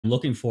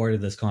looking forward to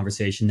this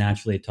conversation,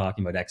 naturally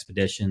talking about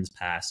expeditions,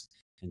 past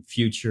and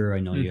future. I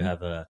know you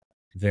have a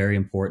very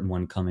important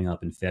one coming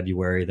up in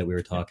February that we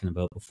were talking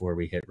about before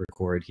we hit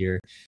record here.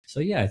 So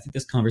yeah, I think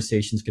this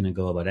conversation is going to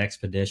go about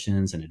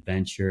expeditions and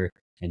adventure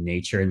and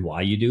nature and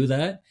why you do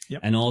that.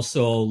 And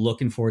also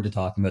looking forward to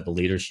talking about the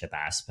leadership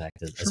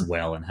aspect as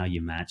well, and how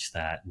you match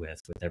that with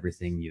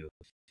everything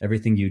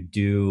you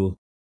do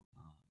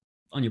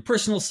on your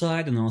personal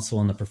side and also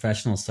on the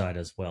professional side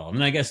as well.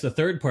 And I guess the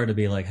third part would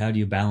be like, how do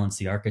you balance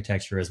the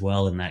architecture as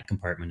well in that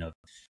compartment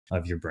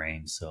of your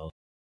brain? So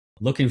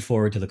looking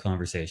forward to the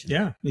conversation.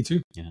 Yeah, me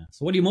too. Yeah.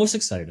 So what are you most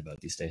excited about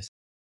these days?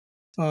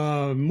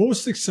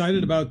 Most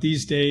excited about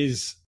these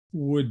days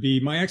would be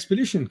my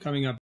expedition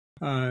coming up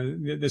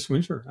this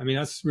winter. I mean,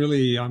 that's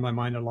really on my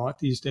mind a lot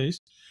these days.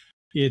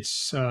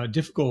 It's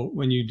difficult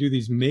when you do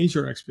these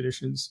major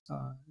expeditions.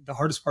 The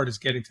hardest part is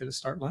getting to the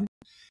start line.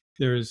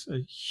 There's a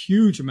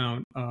huge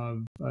amount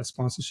of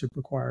sponsorship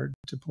required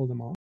to pull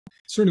them off.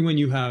 Certainly when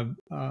you have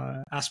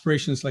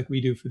aspirations like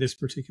we do for this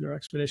particular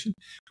expedition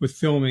with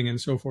filming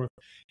and so forth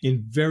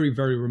in very,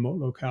 very remote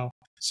locale.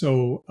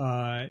 So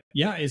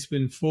yeah, it's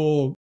been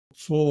full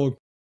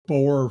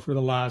bore for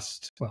the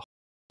last, well,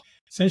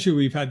 essentially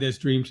we've had this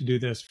dream to do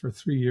this for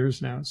 3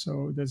 years now.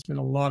 So there's been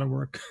a lot of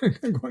work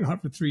going on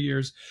for 3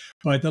 years,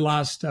 but the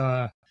last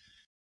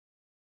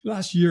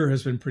year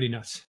has been pretty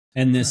nuts.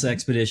 And this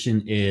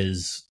expedition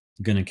is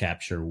going to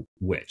capture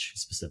which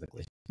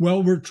specifically?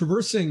 Well, we're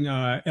traversing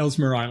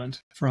Ellesmere Island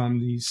from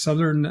the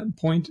southern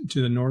point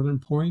to the northern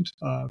point.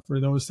 For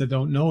those that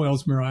don't know,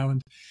 Ellesmere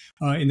Island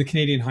in the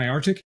Canadian High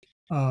Arctic.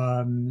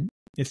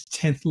 It's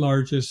 10th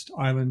largest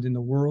island in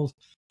the world,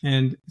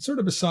 and it's sort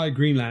of beside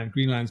Greenland.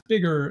 Greenland's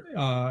bigger,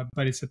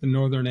 but it's at the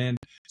northern end.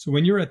 So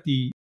when you're at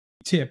the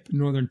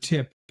northern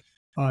tip,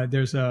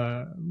 there's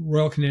a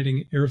Royal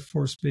Canadian Air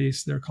Force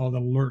base there called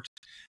Alert.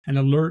 And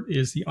Alert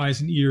is the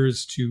eyes and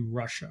ears to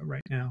Russia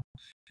right now.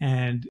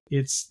 And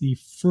it's the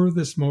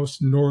furthest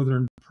most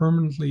northern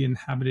permanently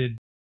inhabited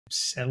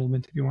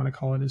settlement, if you want to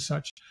call it as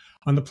such,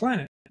 on the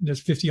planet.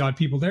 There's 50 odd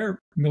people there,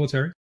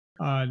 military,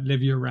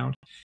 live year round.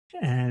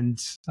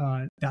 And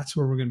that's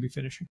where we're going to be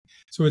finishing.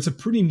 So it's a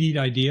pretty neat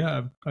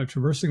idea of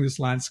traversing this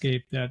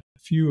landscape that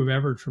few have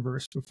ever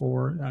traversed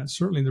before.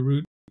 Certainly the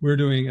route we're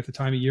doing at the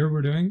time of year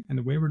we're doing and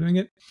the way we're doing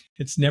it,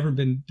 it's never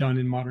been done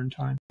in modern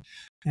time.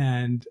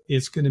 And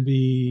it's going to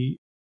be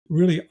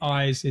really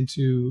eyes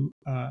into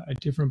a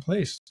different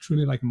place,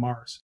 truly like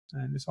Mars.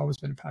 And it's always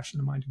been a passion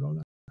of mine to go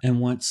there. And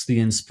what's the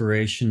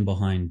inspiration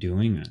behind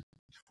doing it?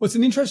 Well, it's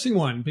an interesting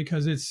one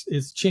because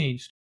it's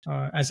changed,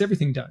 as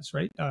everything does,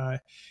 right?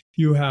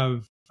 You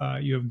have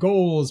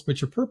goals,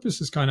 but your purpose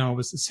is kind of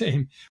always the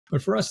same.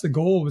 But for us, the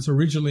goal was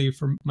originally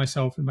for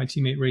myself and my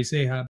teammate Ray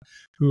Zahab,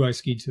 who I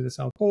skied to the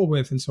South Pole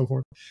with and so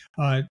forth,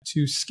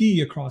 to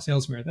ski across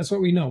Ellesmere. That's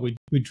what we know.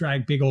 We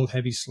drag big old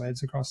heavy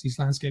sleds across these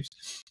landscapes.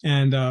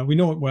 And we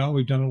know it well.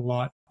 We've done it a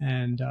lot.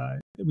 And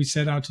we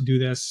set out to do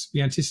this.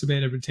 We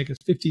anticipated it would take us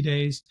 50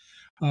 days.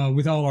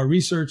 With all our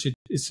research,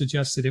 it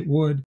suggested it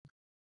would.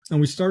 And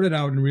we started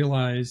out and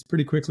realized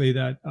pretty quickly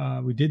that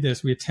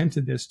we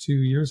attempted this 2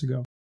 years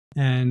ago.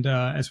 And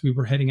as we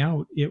were heading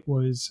out, it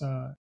was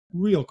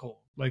real cold.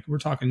 Like we're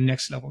talking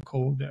next level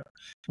cold there,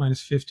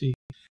 -50.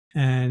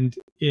 And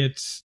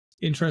it's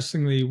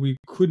interestingly, we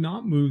could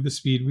not move the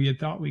speed we had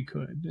thought we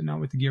could, and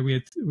not with the gear. We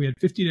had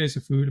 50 days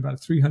of food, about a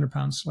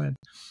 300-pound sled.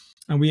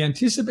 And we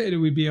anticipated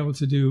we'd be able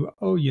to do,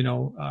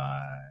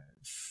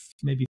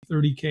 maybe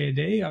 30K a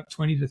day, up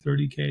 20 to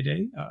 30K a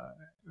day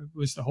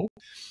was the hope.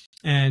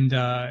 And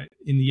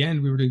in the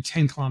end, we were doing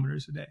 10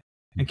 kilometers a day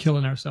and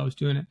killing ourselves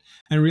doing it,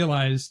 and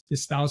realized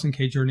this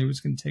 1,000K journey was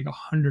going to take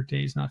 100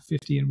 days, not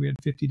 50. And we had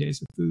 50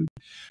 days of food.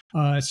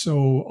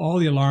 So all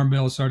the alarm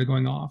bells started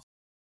going off.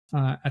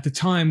 At the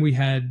time, we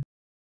had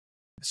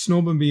a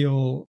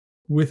snowmobile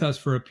with us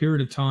for a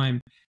period of time,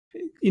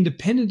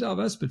 independent of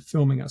us, but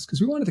filming us, because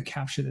we wanted to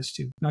capture this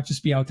too, not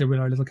just be out there with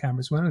our little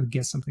cameras. We wanted to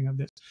get something of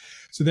this.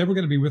 So they were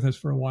going to be with us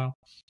for a while.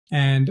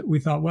 And we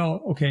thought,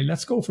 well, okay,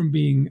 let's go from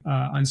being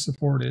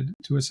unsupported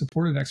to a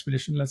supported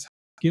expedition. Let's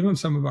give them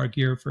some of our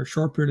gear for a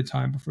short period of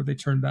time before they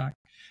turn back.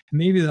 And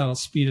maybe that'll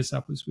speed us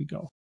up as we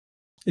go.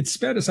 It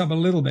sped us up a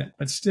little bit,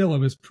 but still it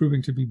was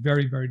proving to be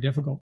very, very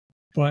difficult.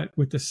 But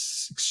with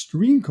this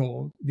extreme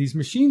cold, these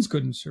machines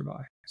couldn't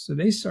survive. So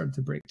they started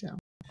to break down.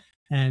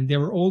 And they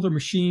were older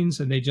machines,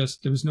 and there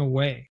was no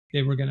way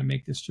they were going to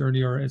make this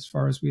journey, or as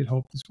far as we had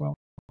hoped as well.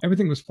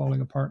 Everything was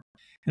falling apart.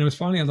 And it was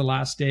finally on the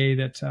last day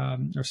that,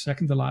 or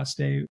second to last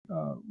day,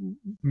 one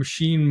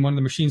of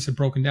the machines had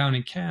broken down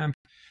in camp.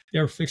 They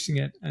were fixing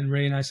it. And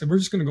Ray and I said, we're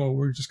just going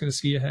to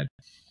ski ahead.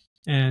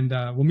 And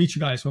we'll meet you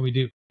guys when we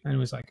do. And it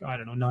was like, I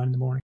don't know, 9 in the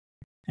morning.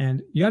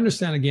 And you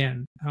understand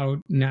again how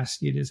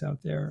nasty it is out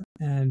there.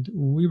 And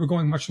we were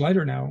going much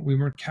lighter now. We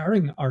weren't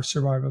carrying our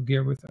survival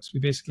gear with us. We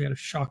basically had a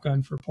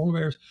shotgun for polar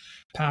bears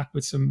packed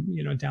with some,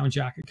 down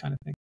jacket kind of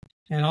thing.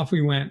 And off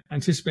we went,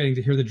 anticipating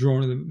to hear the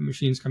drone of the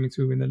machines coming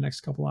through in the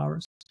next couple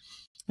hours.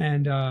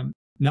 And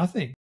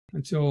nothing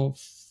until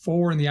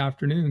 4 in the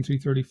afternoon,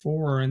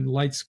 3:34, and the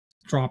lights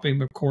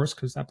dropping, of course,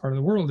 because that part of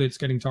the world, it's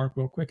getting dark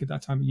real quick at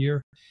that time of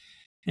year.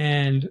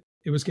 And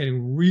it was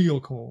getting real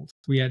cold.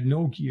 We had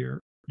no gear.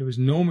 There was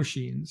no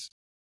machines.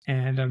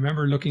 And I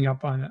remember looking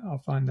up on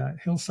that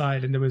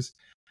hillside, and there was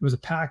a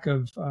pack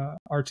of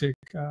Arctic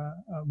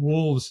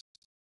wolves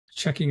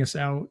checking us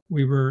out.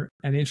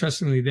 And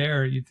interestingly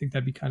there, you'd think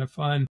that'd be kind of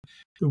fun.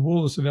 The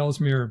wolves of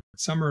Ellesmere,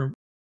 some are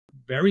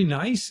very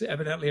nice,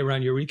 evidently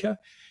around Eureka.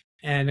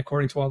 And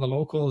according to all the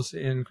locals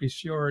in Grise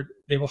Fjord,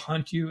 they will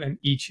hunt you and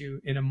eat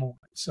you in a moment.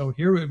 So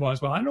here it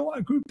was. Well, I don't know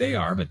what group they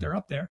are, but they're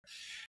up there.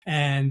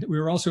 And we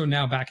were also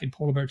now back in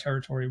polar bear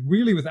territory,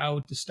 really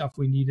without the stuff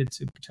we needed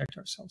to protect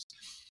ourselves.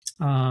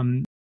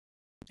 And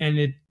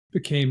it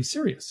became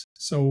serious.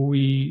 So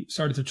we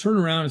started to turn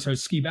around and started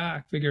to ski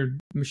back, figured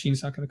the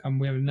machine's not going to come.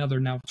 We have another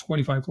now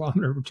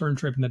 25-kilometer return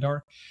trip in the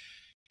dark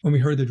when we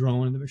heard the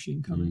drone and the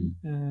machine coming.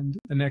 And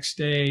the next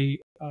day,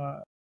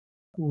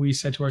 we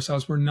said to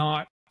ourselves, we're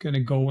not going to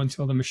go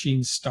until the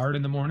machines start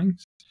in the morning.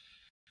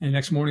 And the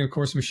next morning, of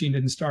course, the machine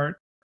didn't start.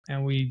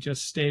 And we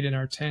just stayed in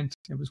our tent.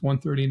 It was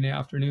 1:30 in the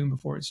afternoon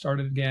before it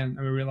started again. And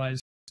we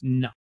realized,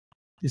 no,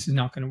 this is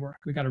not going to work.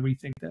 We got to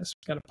rethink this.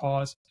 We got to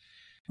pause.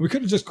 And we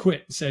could have just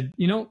quit and said,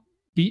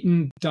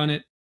 beaten, done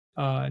it.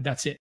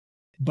 That's it.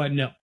 But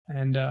no.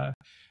 And on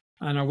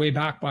our way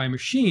back by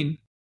machine,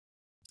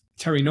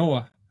 Terry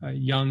Noah, a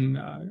young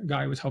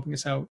guy, was helping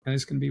us out, and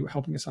is going to be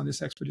helping us on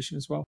this expedition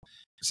as well,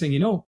 saying,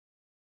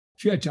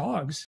 if you had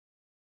dogs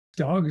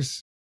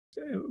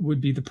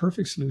would be the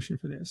perfect solution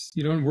for this.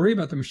 You don't worry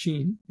about the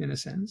machine, in a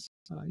sense.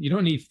 You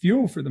don't need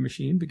fuel for the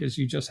machine because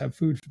you just have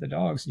food for the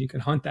dogs, and you can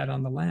hunt that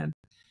on the land.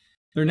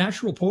 They're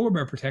natural polar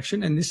bear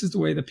protection, and this is the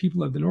way the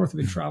people of the North have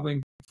been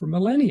traveling for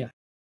millennia.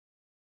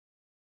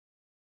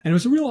 And it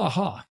was a real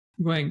aha,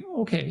 going,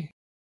 okay,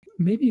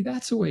 maybe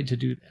that's a way to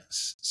do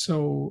this.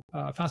 So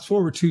fast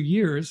forward 2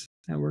 years,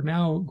 and we're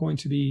now going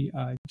to be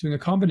doing a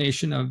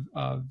combination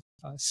of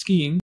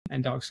skiing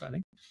and dog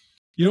sledding.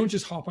 You don't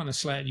just hop on a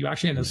sled. You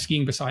actually end up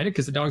skiing beside it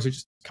because the dogs are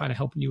just kind of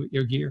helping you with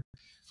your gear.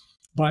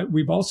 But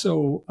we've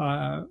also,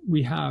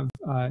 we have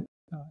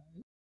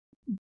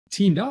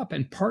teamed up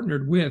and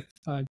partnered with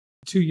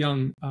 2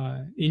 young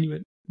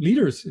Inuit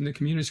leaders in the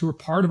communities who are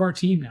part of our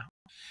team now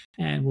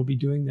and will be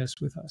doing this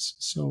with us.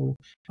 So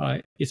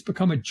it's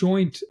become a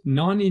joint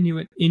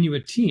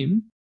non-Inuit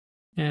team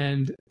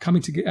and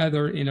coming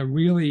together in a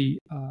really,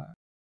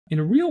 in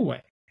a real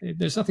way.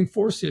 There's nothing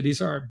forced here.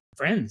 These are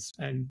friends,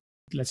 and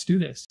let's do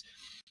this.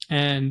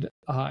 And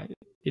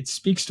it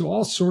speaks to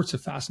all sorts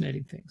of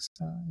fascinating things.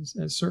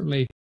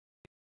 Certainly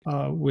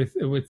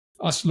with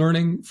us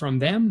learning from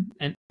them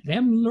and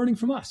them learning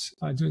from us,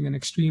 doing an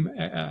extreme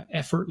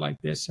effort like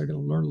this, they're going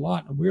to learn a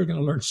lot, and we're going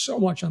to learn so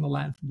much on the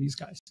land from these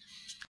guys.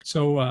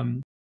 So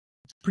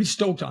pretty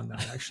stoked on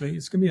that, actually.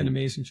 It's going to be an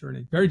amazing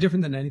journey. Very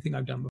different than anything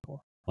I've done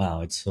before.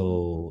 Wow, it's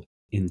so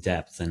in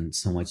depth and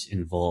so much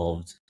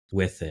involved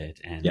with it.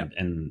 And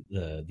and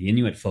the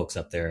Inuit folks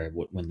up there,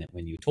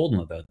 when you told them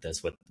about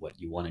this, what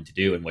you wanted to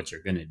do and what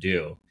you're going to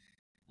do,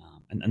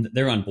 and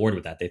they're on board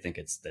with that. They think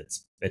it's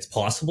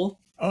possible.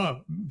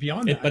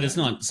 Beyond that, but it's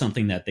not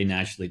something that they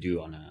naturally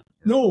do on a.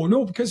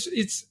 No, because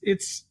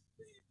it's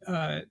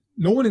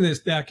no one in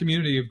that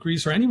community of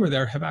Greece or anywhere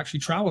there have actually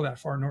traveled that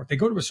far north. They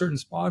go to a certain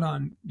spot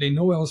they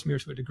know Ellesmere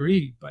to a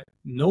degree, but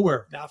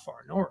nowhere that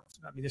far north.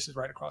 I mean, this is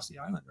right across the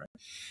island, right?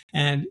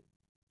 And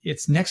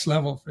it's next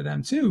level for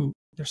them too.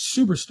 They're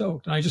super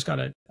stoked. And I just got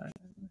a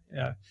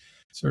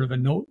sort of a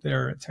note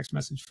there, a text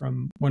message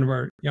from one of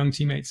our young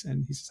teammates.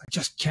 And he says, I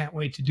just can't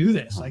wait to do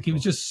this. Like, he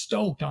was just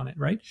stoked on it.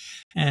 Right.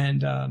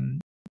 And,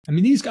 I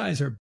mean, these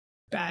guys are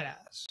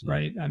badass,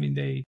 right? I mean,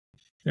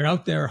 they're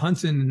out there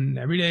hunting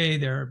every day.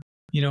 They're,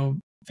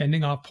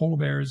 fending off polar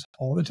bears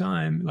all the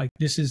time. Like,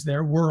 this is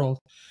their world,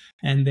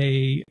 and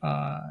they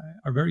are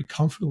very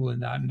comfortable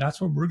in that. And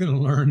that's what we're going to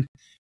learn.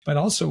 But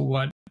also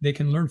what they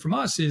can learn from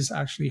us is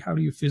actually, how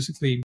do you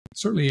physically,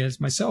 certainly as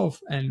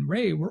myself and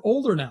Ray, we're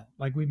older now,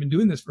 like we've been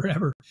doing this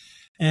forever.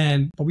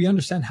 But we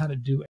understand how to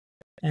do it.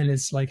 And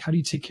it's like, how do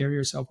you take care of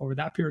yourself over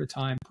that period of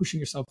time, pushing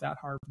yourself that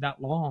hard for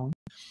that long,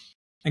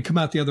 and come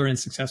out the other end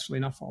successfully,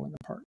 not falling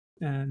apart?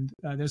 And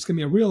there's going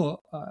to be a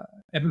real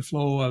ebb and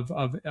flow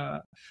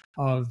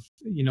of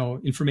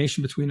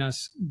information between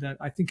us that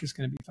I think is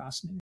going to be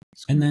fascinating.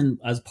 And then,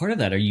 as part of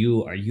that, are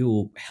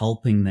you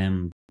helping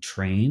them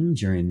train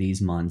during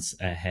these months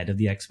ahead of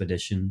the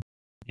expedition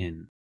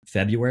in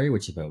February,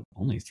 which is about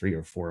only 3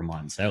 or 4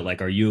 months out?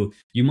 Like, you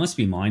must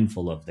be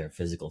mindful of their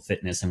physical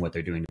fitness and what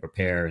they're doing to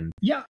prepare. And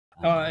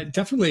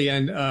definitely.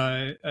 And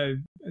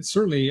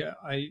certainly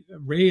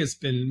Ray has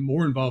been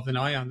more involved than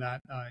I on that.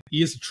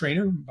 He is a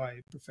trainer by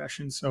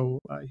profession, so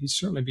he's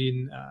certainly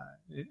been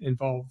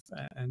involved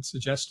and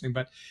suggesting.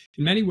 But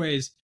in many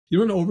ways, you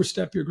don't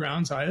overstep your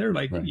grounds either.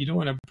 Like, right. You don't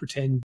want to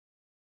pretend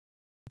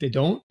they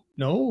don't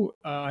know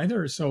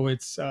either. So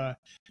it's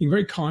being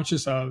very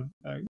conscious of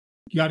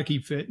you got to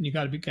keep fit and you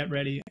got to get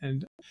ready.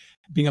 And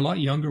being a lot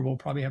younger, we'll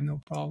probably have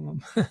no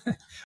problem.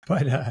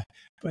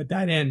 but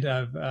that end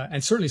of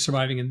and certainly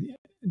surviving in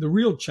the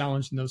real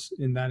challenge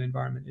in that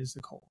environment is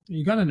the cold.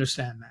 You got to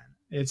understand,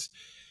 man.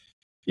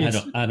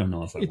 I don't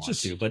know if I want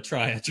to, but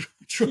try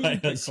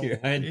us here.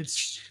 It's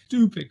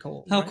stupid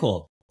cold. How right?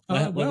 cold?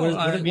 What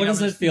I mean,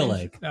 does it feel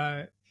like?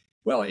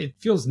 Well, it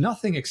feels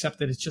nothing except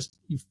that it's just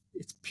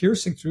it's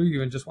piercing through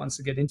you and just wants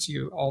to get into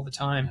you all the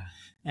time.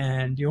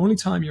 And the only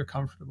time you're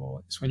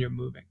comfortable is when you're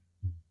moving.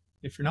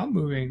 If you're not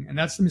moving, and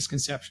that's the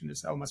misconception,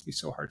 is that it must be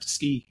so hard to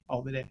ski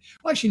all the day.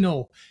 Well, actually,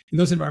 no. In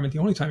those environments,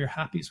 the only time you're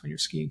happy is when you're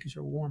skiing because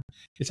you're warm.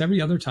 It's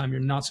every other time you're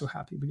not so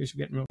happy because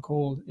you're getting real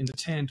cold in the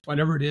tent,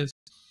 whatever it is.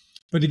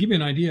 But to give you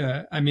an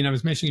idea, I mean, I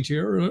was mentioning to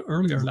you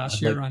earlier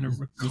last year on a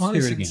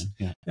reconnaissance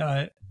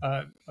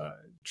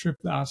trip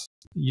last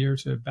year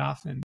to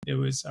Baffin. It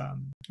was,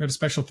 we had a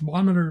special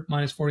thermometer,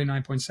 minus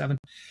 49.7.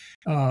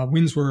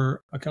 Winds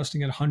were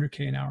gusting at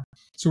 100K an hour.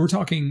 So we're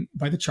talking,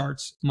 by the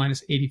charts,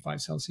 minus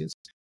 85 Celsius.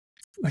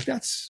 Like,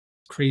 that's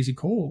crazy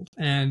cold.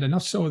 And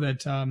enough so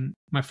that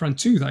my front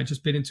tooth, I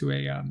just bit into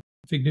a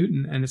fig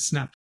Newton and it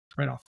snapped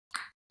right off.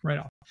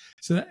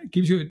 So that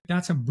gives you,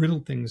 that's how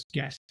brittle things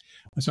get.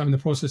 So I'm in the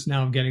process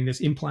now of getting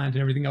this implant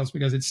and everything else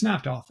because it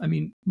snapped off. I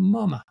mean,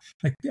 mama,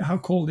 like, how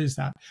cold is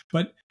that?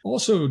 But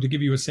also to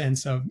give you a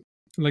sense of,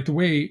 like, the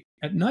way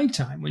at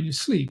nighttime when you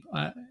sleep,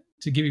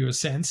 to give you a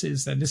sense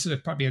is that this is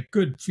probably a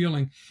good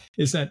feeling,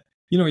 is that,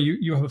 you know,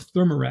 you have a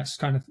thermarest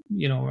kind of,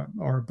 you know,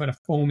 but a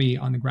foamy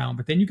on the ground,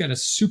 but then you get a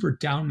super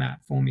down mat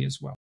foamy as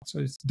well. So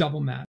it's double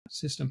mat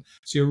system.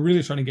 So you're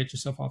really trying to get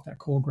yourself off that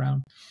cold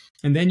ground.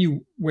 And then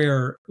you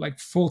wear like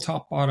full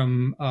top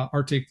bottom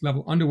Arctic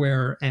level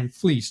underwear and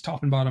fleece,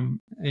 top and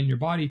bottom in your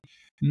body,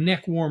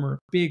 neck warmer,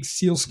 big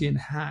sealskin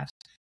hat,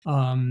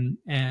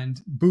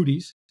 and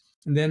booties.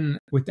 And then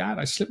with that,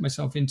 I slip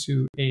myself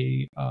into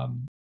a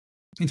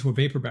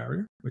vapor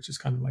barrier, which is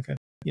kind of like a,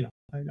 you know,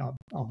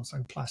 almost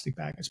like a plastic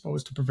bag, I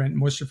suppose, to prevent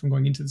moisture from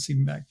going into the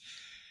sleeping bag.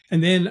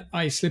 And then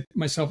I slip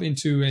myself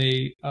into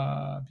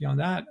beyond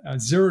that, a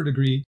 0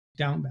 degree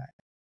down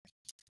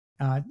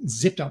bag,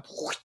 zipped up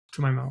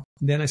to my mouth.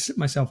 And then I slip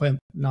myself in,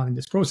 not in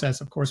this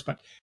process, of course, but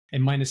a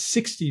minus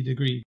 60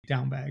 degree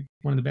down bag,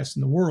 one of the best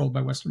in the world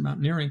by Western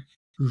Mountaineering.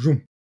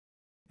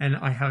 And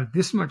I have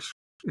this much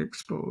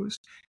exposed,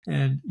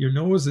 and your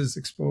nose is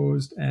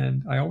exposed,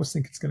 and I always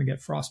think it's going to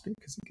get frostbite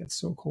because it gets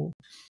so cold.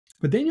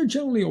 But then you're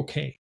generally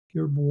okay.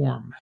 You're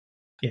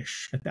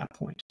warm-ish at that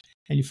point,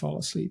 and you fall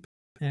asleep.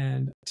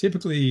 And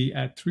typically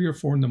at 3 or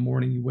 4 in the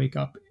morning, you wake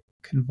up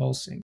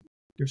convulsing.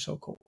 You're so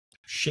cold,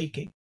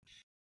 shaking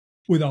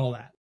with all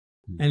that.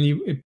 And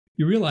you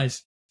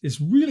realize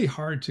it's really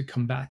hard to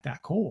combat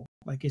that cold.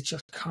 Like, it's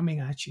just coming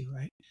at you,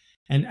 right?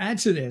 And add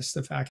to this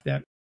the fact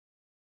that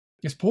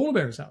there's polar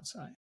bears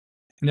outside,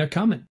 and they're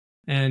coming.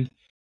 And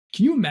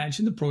can you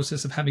imagine the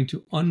process of having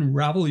to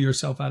unravel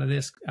yourself out of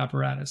this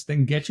apparatus,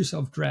 then get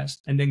yourself dressed,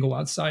 and then go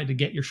outside to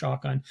get your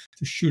shotgun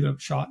to shoot a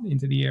shot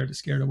into the air to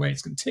scare it away?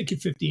 It's going to take you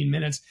 15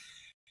 minutes.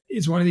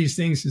 It's one of these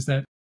things, is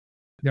that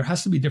there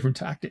has to be different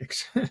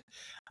tactics.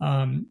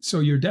 So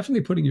you're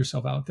definitely putting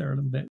yourself out there a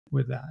little bit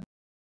with that.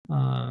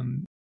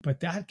 But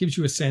that gives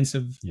you a sense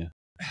of,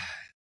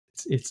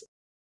 it's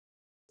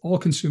all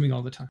consuming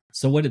all the time.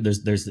 So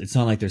it's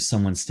not like there's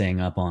someone staying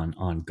up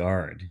on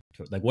guard.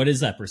 Like, what is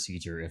that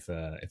procedure if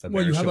a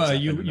bear you have shows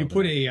up you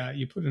put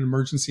an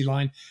emergency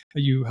line,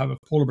 you have a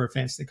polar bear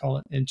fence, they call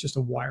it, and just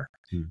a wire,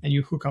 and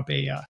you hook up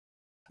a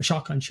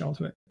shotgun shell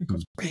to it. It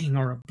goes bang,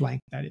 or a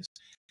blank, that is.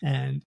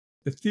 And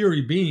the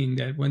theory being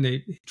that when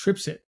they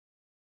trips it,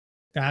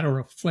 that or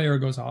a flare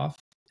goes off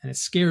and it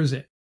scares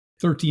it.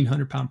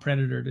 1,300-pound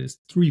predator that is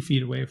 3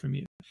 feet away from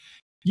you.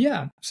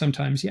 Yeah,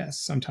 sometimes yes,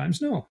 sometimes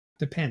no.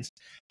 Depends.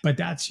 But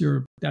that's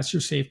your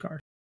safeguard.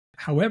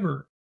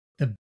 However,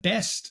 the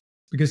best,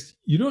 because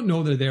you don't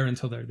know they're there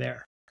until they're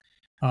there.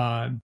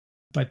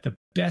 But the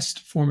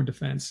best form of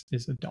defense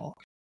is a dog.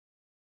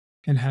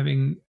 And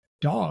having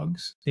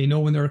dogs, they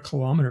know when they're a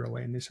kilometer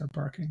away and they start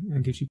barking,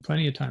 and gives you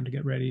plenty of time to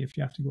get ready if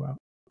you have to go out.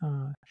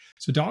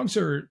 So dogs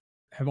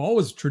have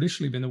always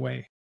traditionally been the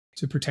way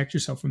to protect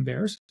yourself from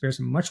bears. Bears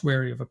are much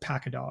wary of a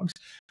pack of dogs,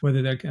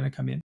 whether they're going to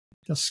come in.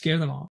 They'll scare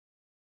them off.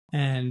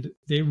 And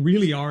they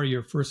really are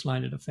your first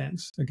line of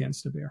defense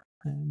against a bear.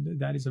 And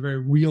that is a very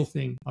real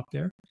thing up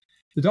there.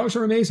 The dogs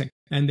are amazing,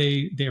 and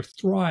they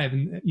thrive.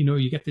 And, you know,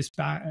 you get this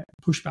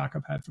pushback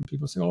I've had from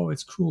people saying, oh,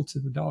 it's cruel to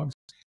the dogs.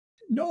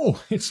 No,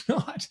 it's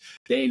not.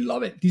 They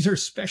love it. These are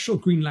special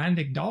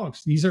Greenlandic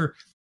dogs. These are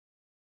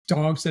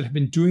dogs that have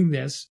been doing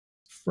this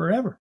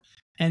forever.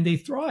 And they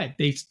thrive.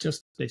 They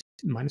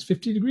minus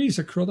 50 degrees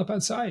are curled up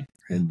outside.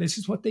 And this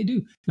is what they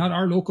do. Not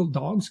our local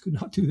dogs could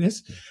not do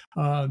this.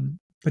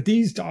 But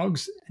these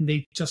dogs, and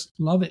they just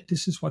love it.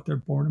 This is what they're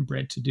born and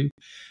bred to do,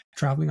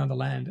 traveling on the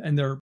land. And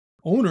their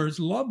owners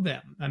love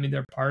them. I mean,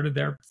 they're part of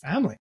their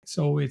family.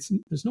 So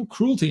there's no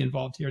cruelty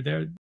involved here.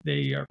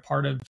 They are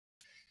part of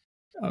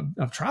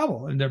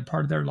travel, and they're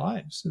part of their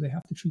lives. So they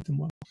have to treat them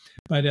well.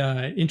 But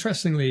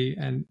interestingly,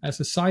 and as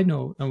a side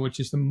note, which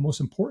is the most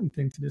important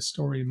thing to this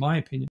story, in my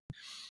opinion,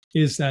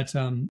 is that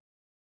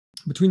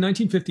between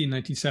 1950 and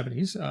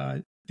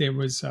 1970s, there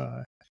was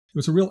a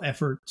real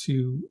effort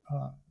to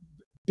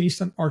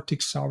based on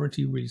Arctic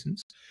sovereignty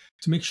reasons,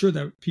 to make sure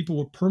that people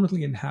were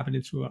permanently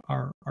inhabited through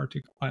our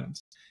Arctic islands.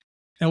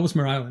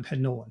 Ellesmere Island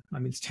had no one. I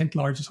mean, it's 10th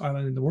largest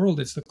island in the world.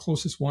 It's the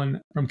closest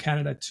one from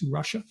Canada to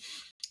Russia.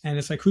 And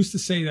it's like, who's to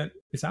say that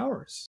it's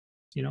ours?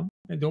 You know,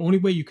 and the only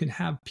way you can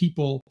have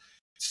people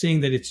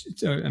saying that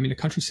a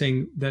country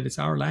saying that it's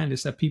our land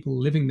is that people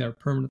living there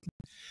permanently.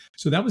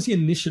 So that was the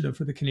initiative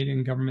for the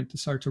Canadian government to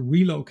start to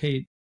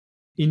relocate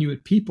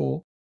Inuit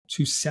people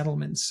to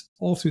settlements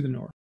all through the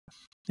north.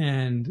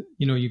 And,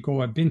 you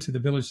know, I've been to the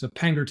village of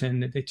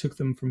Pangerton. They took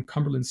them from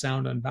Cumberland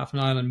Sound on Baffin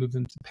Island, moved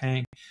them to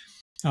Pang.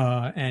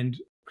 And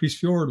Grise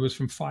Fiord was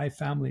from 5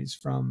 families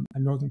from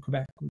northern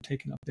Quebec who were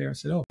taken up there. I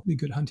said, oh, it'll be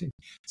good hunting.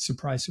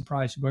 Surprise,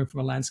 surprise. You're going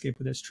from a landscape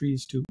where there's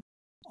trees to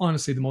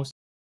honestly the most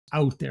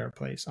out there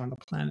place on the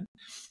planet.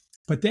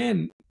 But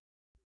then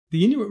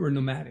the Inuit were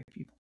nomadic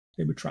people.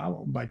 They would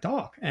travel by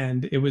dock,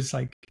 and it was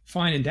like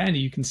fine and dandy.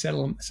 You can set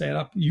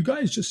up. You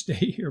guys just stay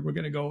here. We're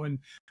going to go, and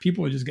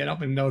people would just get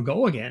up and they'll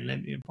go again.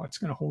 And you know, what's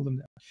going to hold them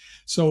there?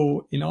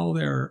 So, in all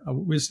their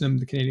wisdom,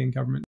 the Canadian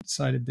government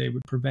decided they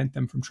would prevent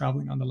them from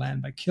traveling on the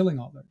land by killing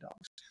all their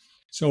dogs.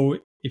 So,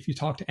 if you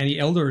talk to any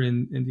elder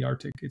in the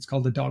Arctic, it's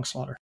called the dog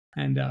slaughter,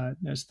 and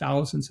there's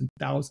thousands and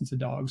thousands of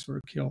dogs were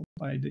killed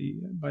by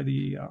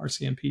the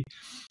RCMP.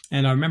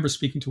 And I remember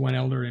speaking to one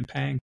elder in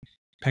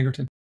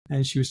Pangerton.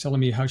 And she was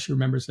telling me how she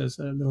remembers as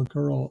a little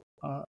girl,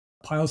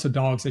 piles of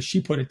dogs that she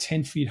put at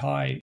 10 feet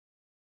high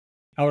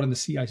out on the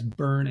sea ice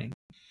burning.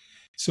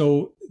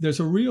 So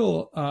there's a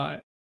real,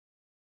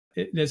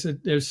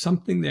 there's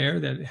something there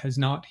that has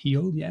not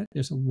healed yet.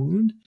 There's a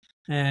wound.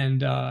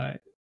 And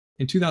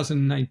in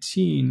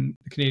 2019,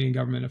 the Canadian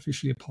government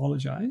officially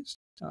apologized,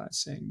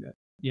 saying that,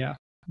 yeah,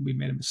 we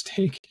made a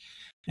mistake,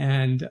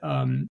 and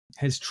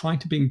has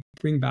tried to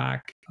bring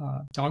back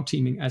dog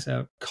teaming as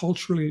a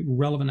culturally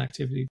relevant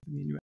activity for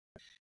the Inuit.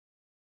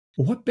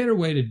 Well, what better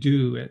way to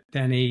do it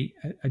than a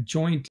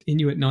joint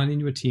Inuit,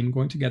 non-Inuit team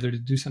going together to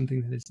do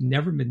something that has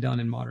never been done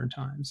in modern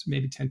times?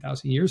 Maybe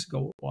 10,000 years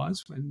ago it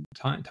was, when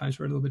times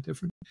were a little bit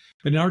different.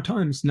 But in our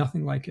times,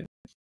 nothing like it.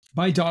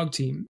 By dog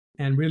team,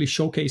 and really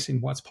showcasing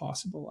what's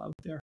possible out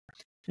there.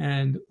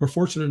 And we're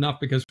fortunate enough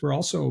because we're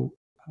also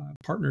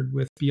partnered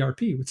with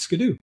BRP, with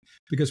Skidoo,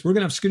 because we're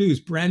going to have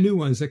Skidoos, brand new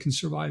ones that can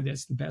survive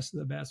this, the best of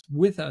the best,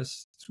 with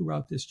us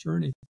throughout this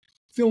journey,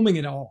 filming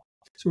it all.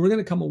 So we're going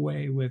to come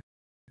away with,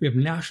 we have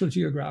National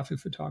Geographic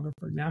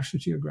photographer, National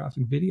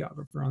Geographic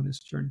videographer on this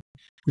journey,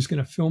 who's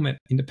going to film it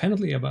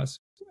independently of us,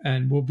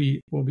 and we'll be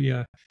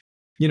a,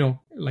 you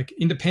know, like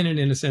independent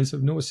in a sense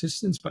of no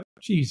assistance, but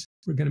geez,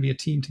 we're going to be a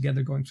team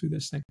together going through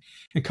this thing,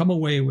 and come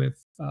away with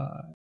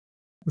a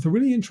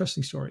really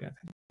interesting story, I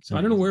think. So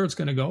I don't know where it's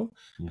going to go,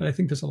 but I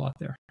think there's a lot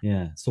there.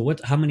 Yeah. So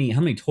how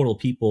many total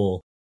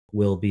people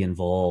will be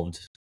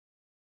involved?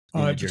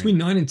 Between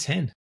 9 and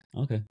 10.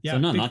 Okay. Yeah. So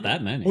not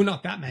that many. Oh,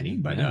 not that many,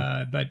 but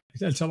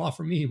that's a lot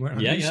for me. Where I'm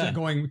used to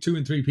going 2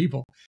 and 3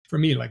 people. For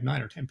me, like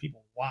 9 or 10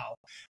 people. Wow.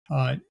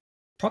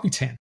 Probably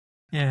 10.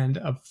 And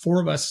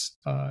 4 of us,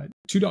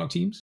 2 dog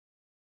teams,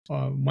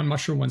 1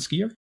 musher, 1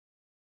 skier.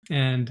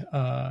 And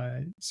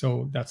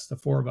so that's the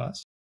 4 of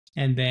us.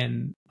 And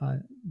then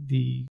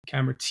the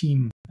camera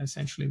team,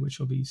 essentially, which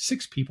will be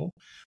 6 people,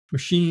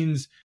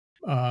 machines.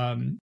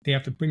 They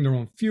have to bring their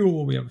own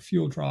fuel. We have a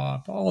fuel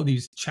drop, all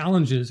these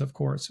challenges, of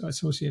course,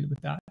 associated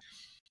with that.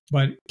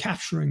 But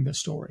capturing the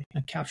story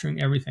and capturing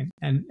everything,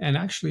 and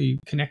actually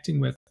connecting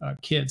with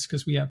kids,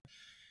 because we have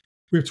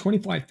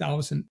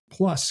 25,000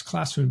 plus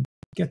classrooms.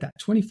 Get that,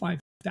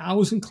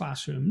 25,000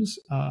 classrooms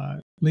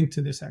linked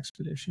to this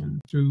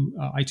expedition through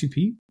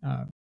I2P,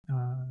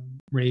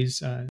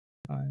 Ray's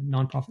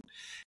nonprofit,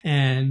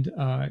 and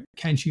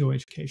Kanchio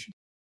Education.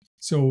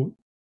 So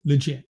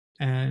legit.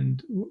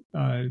 And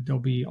there'll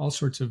be all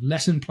sorts of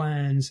lesson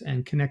plans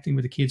and connecting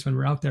with the kids when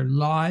we're out there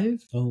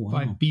live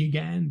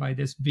by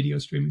this video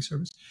streaming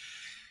service,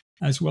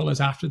 as well as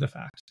after the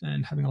fact,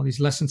 and having all these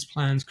lessons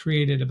plans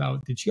created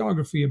about the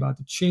geography, about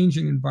the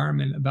changing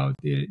environment, about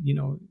the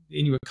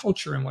Inuit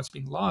culture and what's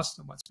being lost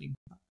and what's being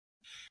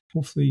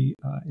hopefully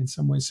in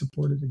some ways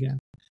supported again.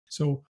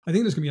 So I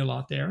think there's going to be a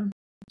lot there,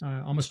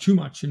 almost too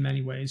much in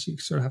many ways. You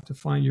sort of have to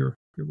find your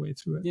way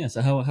through it. Yeah.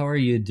 So how are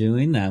you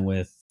doing that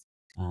with?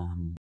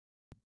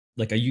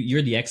 Like,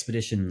 you're the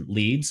expedition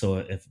lead, so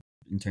if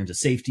in terms of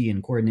safety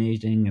and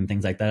coordinating and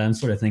things like that, I'm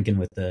sort of thinking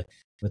with the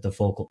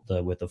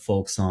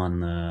folks on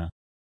the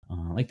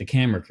like the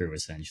camera crew,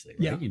 essentially,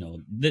 right? Yeah. You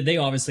know, they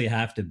obviously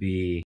have to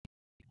be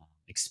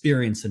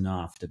experienced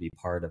enough to be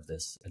part of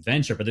this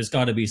adventure, but there's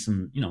got to be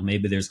some,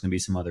 maybe there's going to be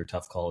some other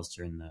tough calls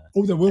during the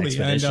there will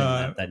expedition be,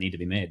 and, that need to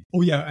be made.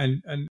 Oh yeah,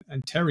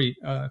 and Terry,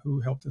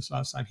 who helped us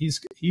last time,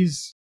 he's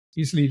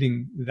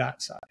leading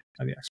that side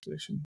of the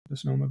expedition, the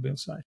snowmobile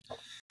side.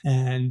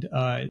 And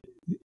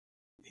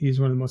he's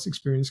one of the most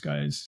experienced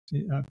guys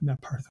in that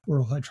part of the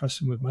world. I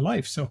trust him with my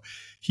life. So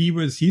he's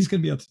going to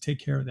be able to take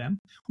care of them.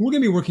 We're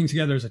going to be working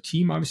together as a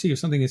team. Obviously, if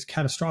something is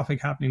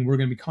catastrophic happening, we're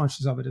going to be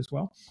conscious of it as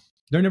well.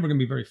 They're never going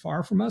to be very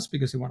far from us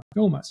because they want to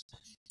film us.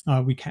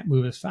 We can't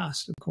move as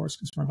fast, of course,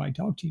 because we're a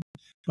dog team.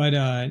 But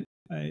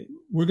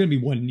we're going to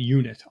be one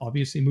unit,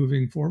 obviously,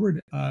 moving forward.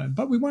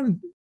 But we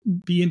want to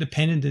be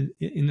independent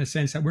in the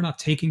sense that we're not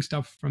taking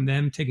stuff from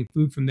them, taking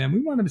food from them.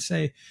 We want them to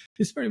say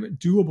it's very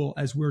doable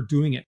as we're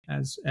doing it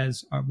as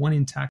one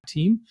intact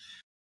team.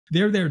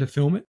 They're there to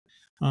film it.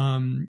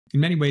 In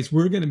many ways,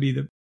 we're going to be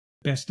the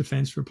best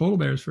defense for polar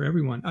bears for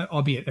everyone,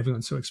 albeit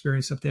everyone's so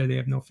experienced up there, they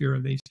have no fear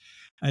of these.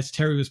 As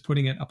Terry was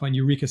putting it up on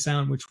Eureka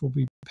Sound, which we'll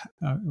be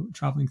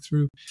traveling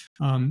through,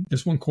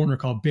 there's one corner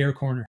called Bear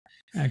Corner,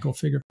 go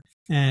figure.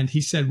 And he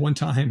said one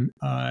time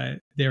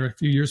there a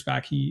few years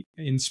back,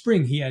 in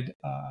spring, he had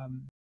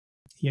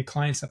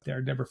clients up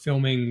there that were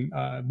filming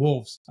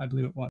wolves, I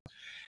believe it was.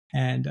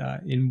 And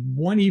in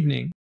one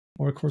evening,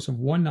 over the course of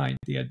one night,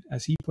 they had,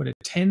 as he put it,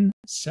 10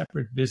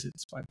 separate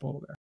visits by polar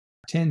bear.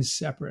 10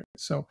 separate.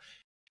 So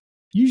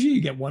usually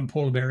you get one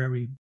polar bear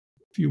every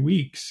few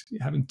weeks.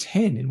 Having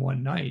 10 in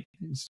one night,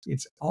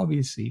 it's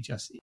obviously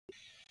just,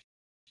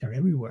 they're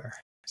everywhere.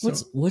 So,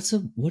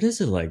 what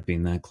is it like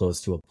being that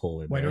close to a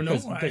polar bear? Well, I don't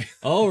know why.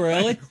 Oh,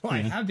 really? Well, I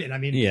have been. I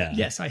mean,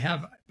 yes, I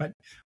have, but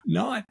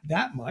not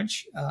that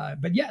much.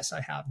 But yes,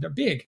 I have. They're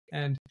big,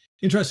 and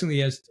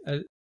interestingly,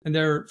 and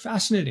they're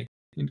fascinating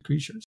in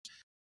creatures.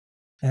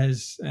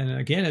 And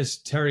again, as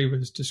Terry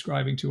was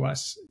describing to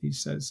us, he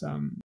says,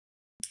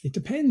 it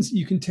depends.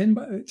 You can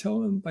tell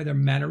them by their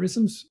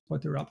mannerisms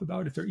what they're up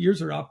about. If their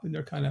ears are up and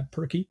they're kind of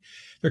perky,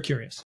 they're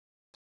curious.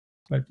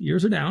 But if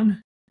ears are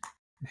down,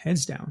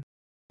 heads down,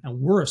 and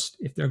worst,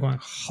 if they're going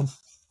huff,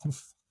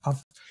 huff,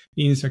 huff,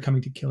 means they're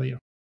coming to kill you.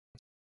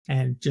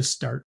 And just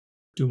start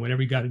doing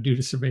whatever you got to do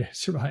to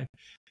survive.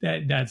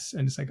 And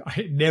it's like,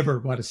 I never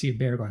want to see a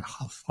bear going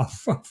huff,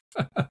 huff, huff.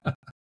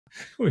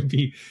 Would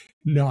be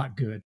not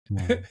good.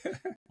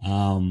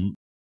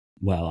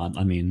 Well,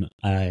 I mean,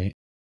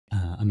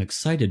 I'm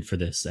excited for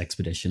this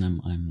expedition.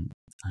 I'm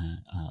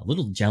a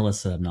little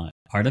jealous that I'm not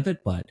part of it,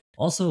 but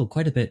also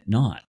quite a bit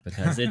not,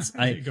 because it's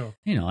I've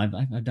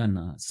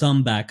done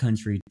some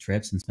backcountry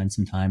trips and spent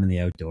some time in the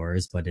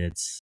outdoors, but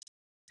it's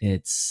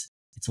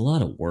a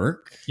lot of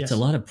work. Yes. It's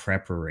a lot of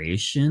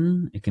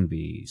preparation. It can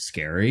be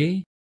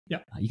scary. Yeah,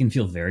 you can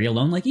feel very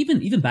alone. Like even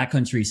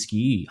backcountry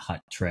ski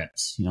hut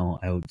trips,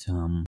 out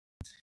in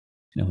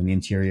the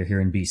interior here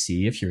in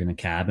BC, if you're in a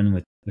cabin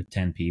with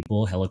 10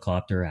 people,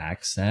 helicopter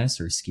access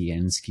or ski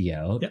in, ski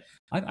out. Yep.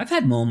 I've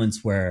had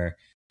moments where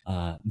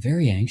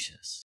very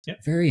anxious,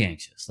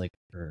 like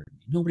or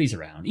nobody's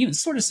around. Even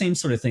same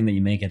sort of thing that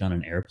you may get on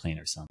an airplane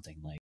or something.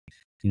 Like,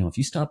 if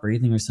you stop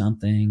breathing or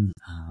something,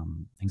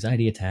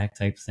 anxiety attack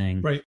type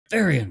thing. Right.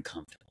 Very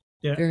uncomfortable.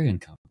 Yeah. Very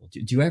uncomfortable.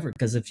 Do you ever?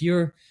 Because if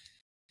you're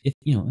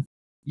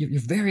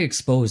very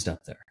exposed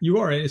up there. You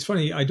are. It's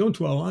funny. I don't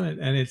dwell on it,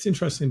 and it's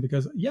interesting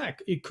because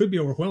it could be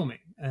overwhelming,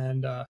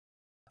 and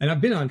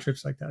I've been on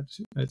trips like that.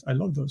 I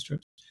love those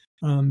trips.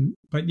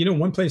 But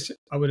one place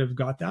I would have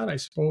got that, I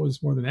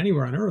suppose, more than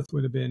anywhere on Earth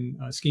would have been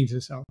skiing to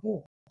the South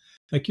Pole.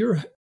 I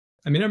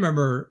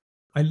remember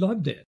I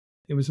loved it.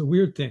 It was a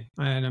weird thing,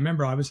 and I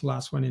remember I was the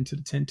last one into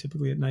the tent.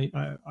 Typically at night,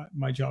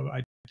 my job,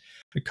 I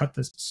cut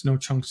the snow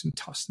chunks and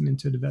tossed them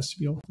into the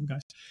vestibule,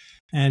 guys,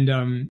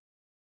 and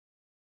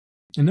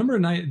a number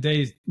of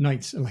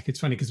nights, like it's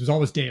funny because it was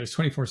always day. It was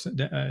 24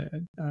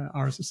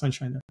 hours of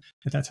sunshine there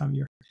at that time of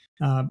year.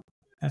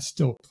 That's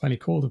still plenty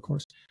cold, of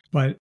course.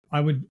 But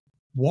I would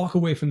walk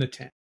away from the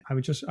tent. I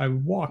would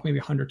walk maybe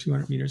 100,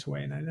 200 meters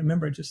away. And I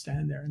remember I'd just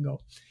stand there and go,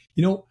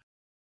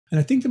 and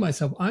I think to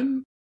myself,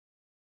 I'm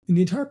in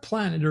the entire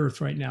planet Earth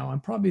right now.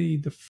 I'm probably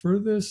the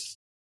furthest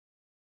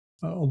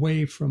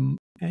away from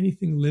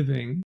anything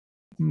living,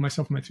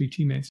 myself and my 3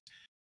 teammates,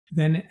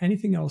 than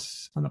anything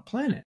else on the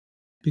planet.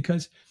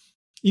 Because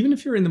even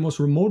if you're in the most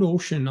remote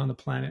ocean on the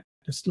planet,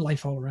 there's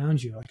life all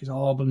around you, like it's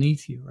all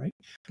beneath you, right?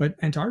 But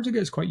Antarctica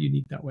is quite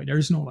unique that way. There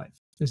is no life.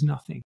 There's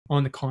nothing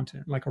on the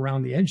continent, like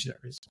around the edge there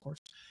is, of course,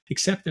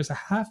 except there's a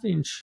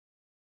half-inch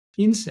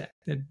insect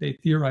that they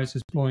theorize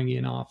is blowing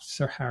in off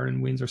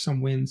Saharan winds or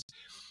some winds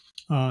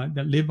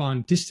that live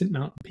on distant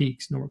mountain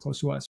peaks, nowhere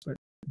close to us, but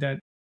that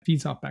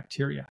feeds off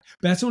bacteria.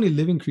 But that's the only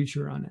living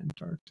creature on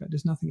Antarctica.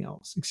 There's nothing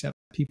else except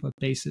people at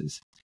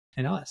bases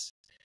and us.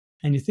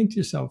 And you think to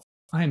yourself,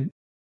 I'm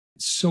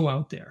so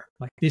out there.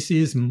 Like, this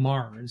is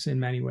Mars in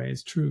many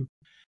ways, true.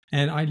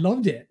 And I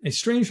loved it. It's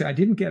strange.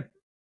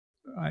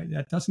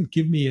 That doesn't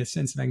give me a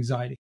sense of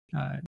anxiety.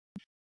 I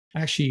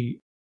actually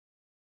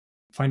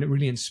find it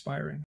really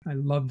inspiring. I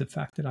love the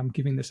fact that I've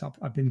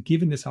been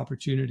given this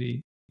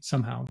opportunity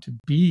somehow to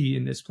be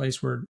in this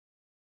place where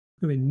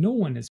really no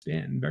one has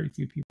been. Very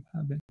few people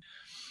have been.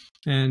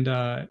 And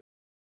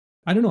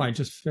I don't know. I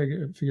just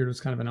figured it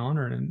was kind of an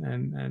honor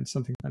and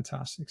something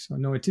fantastic. So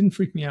no, it didn't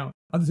freak me out.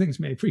 Other things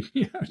may freak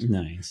me out.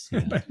 Nice,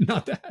 yeah. But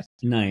not that.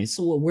 Nice.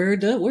 So where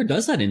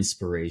does that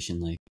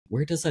inspiration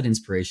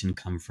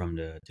come from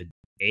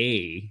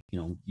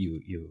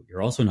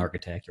you're also an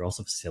architect, you're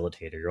also a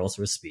facilitator, you're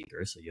also a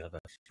speaker, so you have a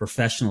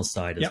professional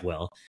side as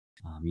well.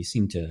 You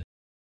seem to,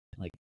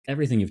 like,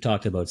 everything you've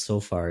talked about so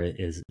far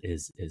is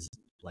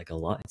like a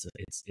lot.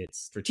 It's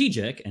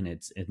strategic and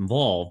it's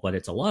involved, but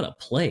it's a lot of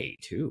play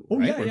too. Oh,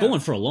 right? yeah, We're yeah. going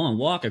for a long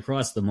walk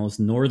across the most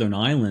northern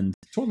island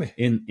Totally.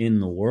 in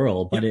the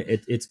world, but Yeah.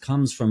 it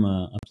comes from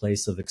a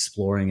place of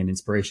exploring and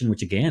inspiration,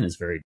 which again is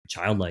very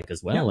childlike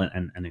as well,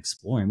 and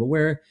exploring. But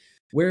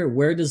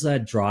where does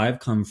that drive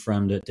come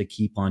from to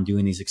keep on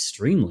doing these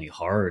extremely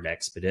hard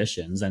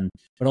expeditions,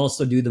 but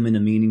also do them in a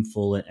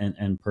meaningful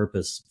and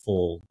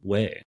purposeful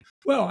way?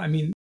 Well, I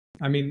mean,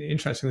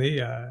 interestingly,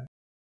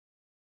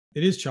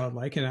 it is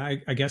childlike, and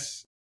I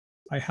guess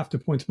I have to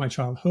point to my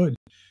childhood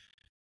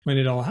when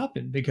it all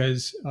happened,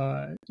 because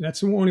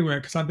that's the only way.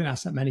 Because I've been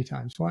asked that many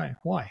times. Why?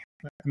 I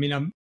mean,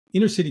 I'm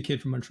inner city kid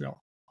from Montreal.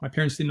 My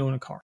parents didn't own a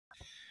car.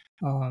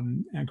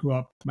 I grew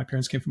up. My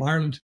parents came from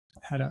Ireland,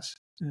 had us,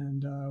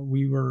 and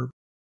we were,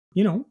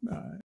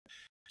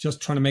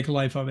 just trying to make a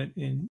life of it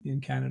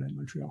in Canada, in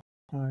Montreal,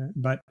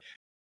 but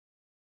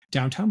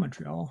downtown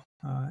Montreal,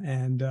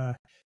 and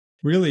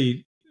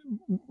really,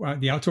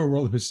 the outdoor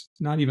world was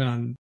not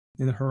even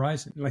in the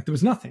horizon. Like, there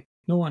was nothing,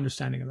 no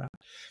understanding of that.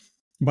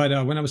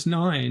 But when I was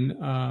 9,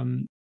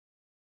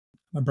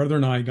 my brother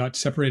and I got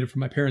separated from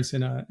my parents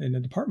in a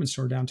department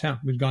store downtown.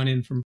 We'd gone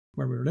in from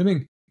where we were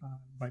living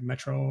by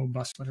metro,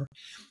 bus, whatever.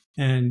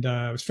 And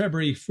it was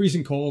February,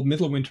 freezing cold,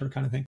 middle of winter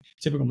kind of thing,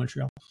 typical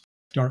Montreal,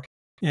 dark.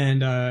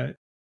 And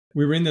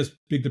we were in this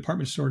big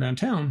department store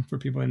downtown. For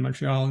people in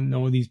Montreal and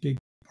know these big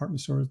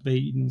department stores,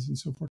 Baden's and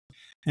so forth.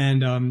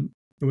 And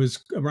it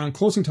was around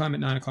closing time at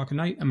 9 o'clock at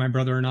night, and my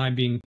brother and I,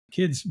 being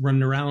kids,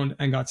 running around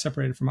and got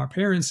separated from our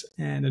parents,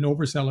 and an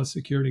overzealous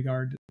security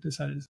guard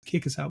decided to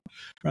kick us out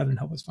rather than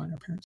help us find our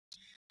parents.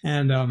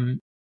 And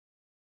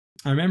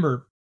I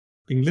remember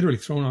being literally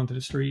thrown onto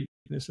the street,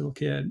 this little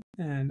kid,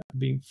 and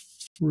being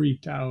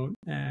freaked out.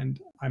 And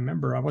I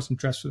remember I wasn't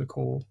dressed for the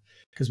cold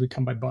because we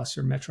come by bus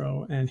or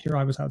metro, and here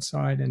I was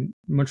outside, and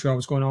Montreal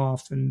was going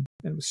off, and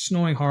it was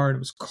snowing hard. It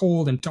was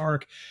cold and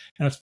dark,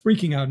 and I was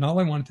freaking out. And all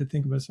I wanted to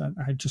think of was that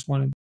I just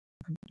wanted,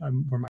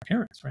 were my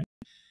parents, right?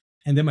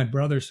 And then my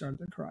brother started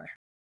to cry,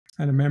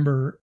 and I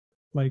remember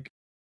like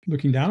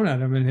looking down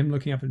at him and him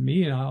looking up at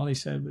me, and all he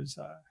said was,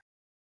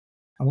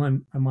 "I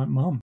want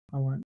mom. I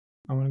want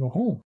to go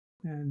home."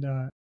 And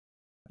I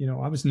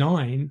was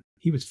 9,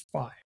 he was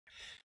 5,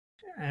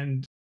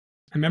 and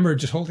I remember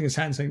just holding his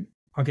hand and saying,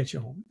 "I'll get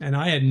you home." And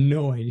I had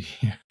no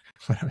idea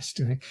what I was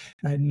doing.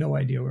 I had no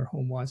idea where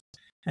home was.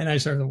 And I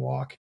started to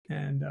walk.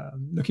 And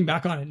looking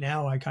back on it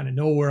now, I kind of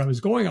know where I was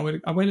going.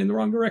 I went in the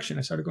wrong direction.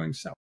 I started going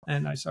south.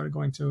 And I started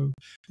going to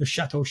the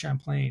Chateau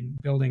Champlain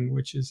building,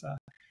 which is,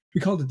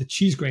 we called it the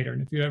Cheese Grater.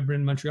 And if you've ever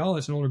been in Montreal,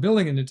 it's an older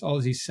building, and it's all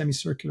these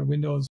semicircular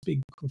windows,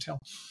 big hotel.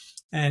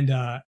 And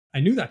I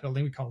knew that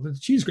building. We called it the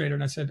Cheese Grater.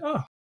 And I said,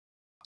 "Oh,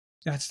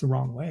 that's the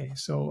wrong way."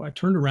 So I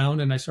turned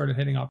around and I started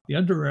heading off the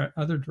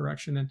other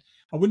direction. And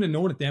I wouldn't have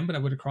known it then, but I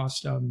would have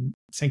crossed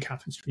St.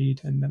 Catherine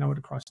Street, and then I would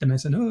have crossed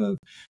Maisonneuve.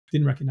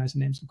 Didn't recognize the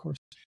names, of course.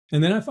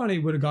 And then I finally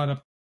would have got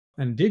up,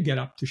 and did get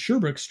up, to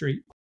Sherbrooke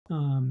Street.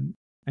 And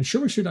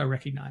Sherbrooke Street I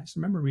recognized. I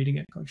remember reading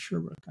it, going,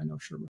 Sherbrooke, I know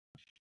Sherbrooke.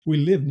 We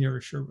lived near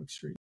Sherbrooke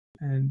Street.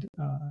 And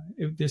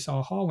if this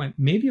aha went,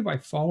 maybe if I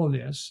follow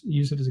this,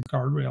 use it as a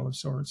guardrail of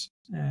sorts,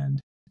 and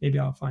maybe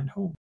I'll find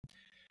home.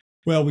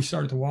 Well, we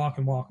started to walk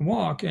and walk and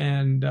walk,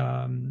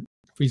 and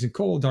freezing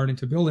cold, dart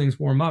into buildings,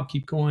 warm up,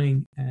 keep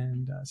going.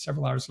 And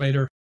several hours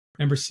later,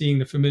 I remember seeing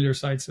the familiar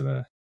sights of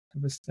a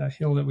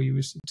hill that we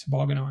used to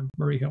toboggan on,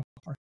 Murray Hill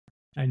Park.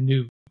 I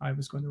knew I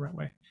was going the right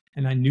way,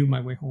 and I knew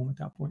my way home at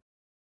that point.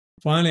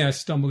 Finally, I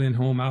stumbled in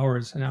home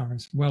hours and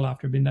hours, well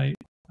after midnight.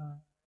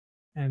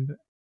 And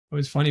it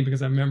was funny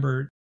because I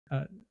remember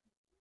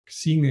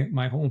seeing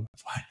my home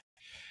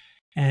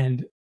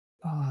and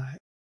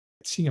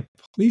seeing a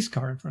police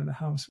car in front of the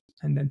house,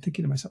 and then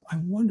thinking to myself, I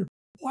wonder,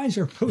 why is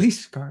there a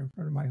police car in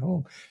front of my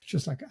home?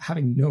 Just like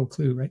having no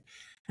clue, right?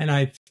 And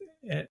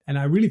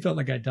I really felt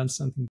like I'd done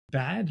something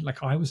bad,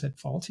 like I was at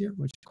fault here,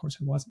 which of course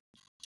I wasn't.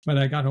 But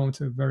I got home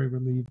to a very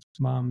relieved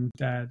mom,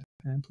 dad,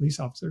 and police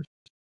officers.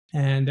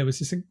 And there was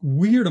this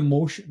weird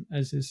emotion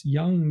as this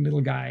young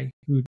little guy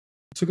who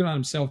took it on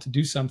himself to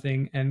do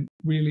something and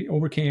really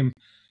overcame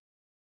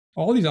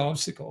all these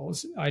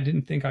obstacles I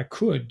didn't think I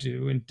could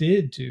do and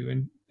did do.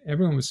 And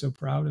everyone was so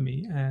proud of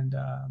me. And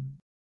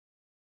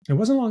it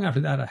wasn't long after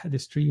that I had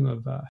this dream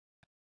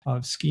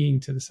of skiing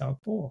to the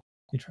South Pole,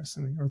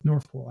 interestingly, or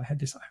North Pole. I had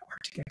this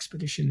Arctic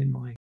expedition in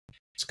mind.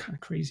 It's kind of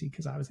crazy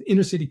because I was an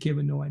inner city kid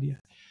with no idea.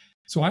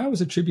 So I always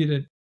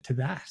attributed to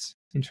that,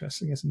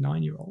 interesting, as a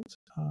 9-year-old,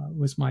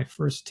 was my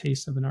first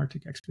taste of an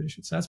Arctic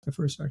expedition. So that's my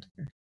first Arctic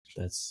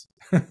expedition.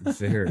 That's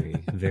very,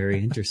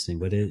 very interesting.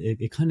 But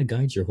it kind of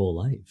guides your whole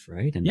life,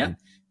 right? And yeah.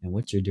 And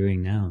what you're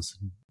doing now. So,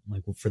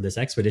 like, for this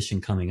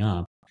expedition coming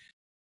up,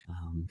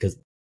 because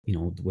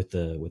with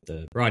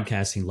the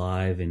broadcasting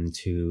live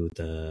into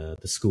the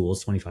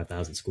schools,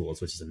 25,000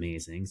 schools, which is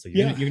amazing. So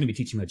you're going to be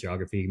teaching about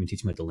geography, you're going to be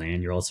teaching about the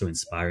land. You're also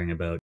inspiring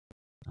about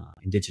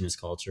indigenous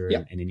culture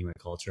and Inuit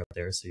culture up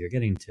there. So you're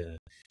getting to,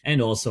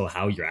 and also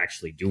how you're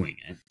actually doing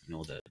it.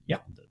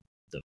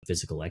 The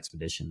physical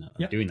expedition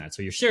of doing that.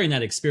 So you're sharing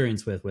that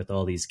experience with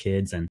all these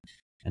kids and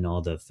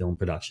all the film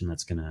production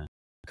that's gonna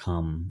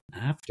come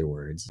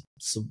afterwards.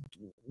 So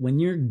when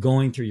you're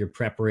going through your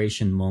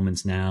preparation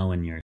moments now,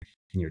 and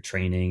you're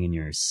training and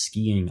you're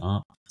skiing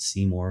up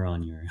Seymour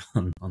on your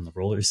on the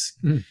rollers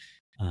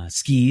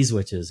skis,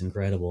 which is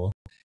incredible.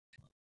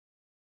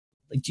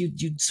 Like, do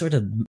you sort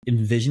of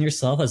envision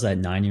yourself as that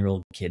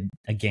 9-year-old kid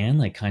again,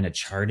 like kind of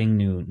charting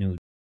new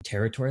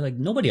territory? Like,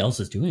 nobody else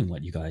is doing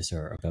what you guys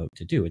are about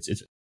to do. It's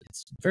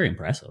very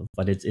impressive,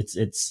 but it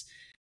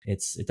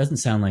doesn't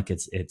sound like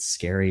it's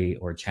scary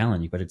or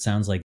challenging, but it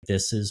sounds like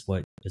this is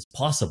what is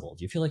possible.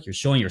 Do you feel like you're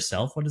showing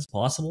yourself what is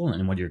possible,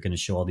 and what you're going to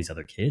show all these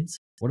other kids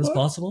what is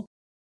possible?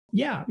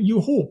 Yeah,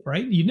 you hope,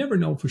 right? You never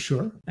know for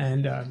sure.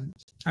 And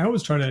I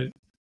always try to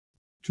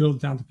drill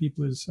it down to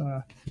people is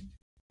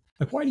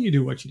like, why do you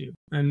do what you do?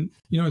 And,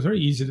 it's very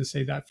easy to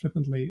say that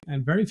flippantly,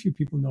 and very few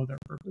people know their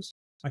purpose.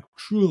 Like,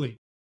 truly,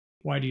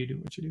 why do you do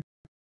what you do?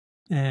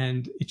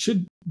 And it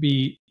should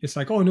be, it's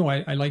like, oh no,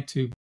 I like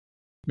to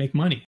make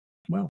money.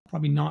 Well,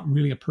 probably not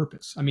really a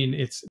purpose. I mean,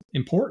 it's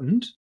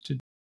important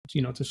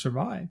to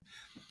survive,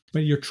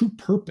 but your true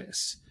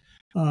purpose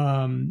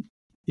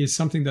is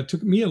something that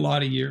took me a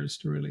lot of years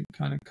to really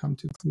kind of come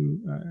to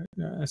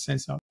a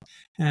sense of.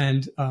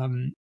 And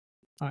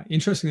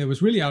interestingly, it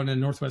was really out in the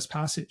Northwest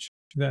Passage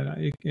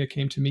that it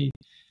came to me.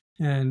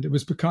 And it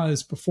was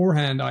because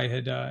beforehand I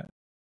had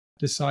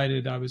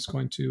decided I was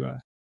going to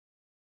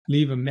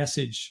leave a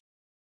message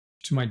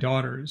to my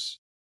daughters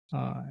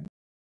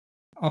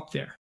up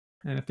there.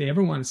 And if they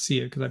ever want to see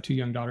it, because I have 2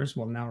 young daughters,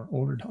 well, now are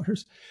older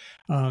daughters.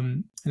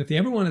 And if they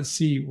ever wanted to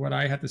see what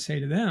I had to say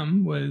to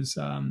them, was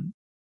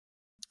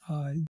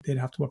they'd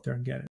have to go up there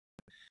and get it.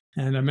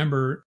 And I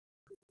remember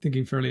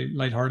thinking fairly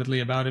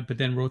lightheartedly about it, but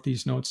then wrote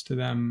these notes to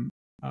them.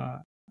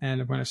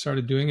 And when I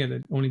started doing it,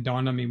 it only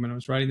dawned on me when I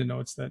was writing the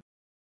notes that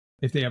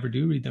if they ever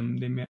do read them,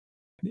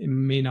 it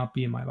may not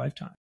be in my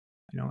lifetime.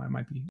 I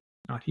might be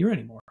not here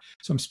anymore.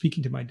 So I'm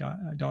speaking to my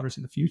daughters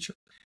in the future.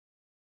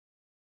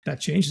 That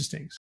changes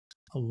things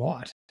a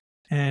lot.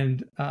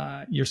 And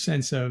your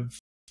sense of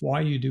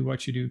why you do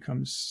what you do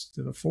comes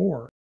to the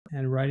fore,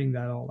 and writing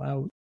that all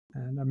out.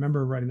 And I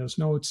remember writing those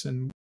notes,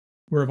 and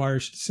we're of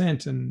Irish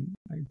descent, and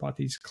I bought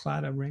these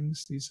claddagh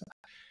rings, these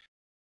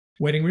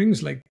wedding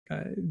rings, like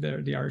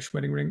the Irish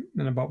wedding ring,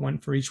 and I bought one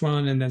for each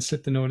one, and then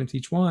slipped the note into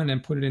each one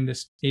and put it in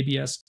this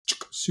ABS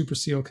super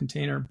seal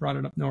container, brought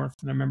it up north.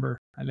 And I remember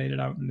I laid it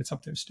out, and it's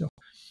up there still.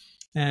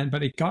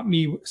 But it got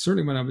me,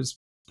 certainly when I was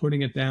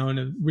putting it down,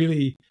 and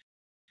really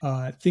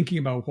thinking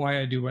about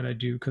why I do what I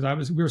do,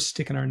 because we were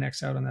sticking our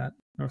necks out on that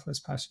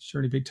Northwest Passage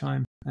journey big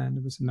time. And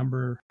it was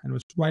it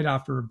was right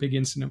after a big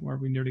incident where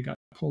we nearly got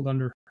pulled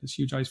under this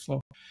huge ice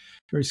flow.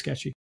 Very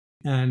sketchy.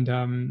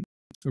 And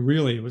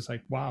really, it was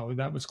like, wow,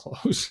 that was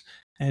close.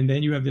 And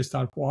then you have this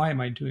thought, why am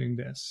I doing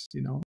this?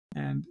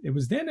 And it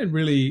was then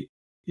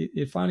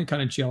it finally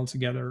kind of gelled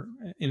together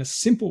in a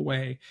simple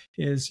way.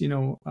 Is,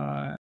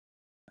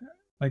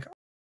 like,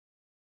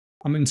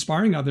 I'm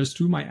inspiring others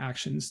through my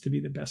actions to be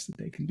the best that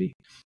they can be.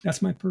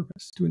 That's my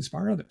purpose, to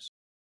inspire others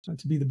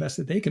to be the best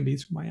that they can be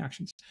through my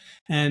actions.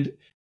 And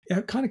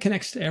it kind of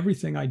connects to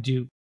everything I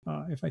do.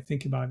 If I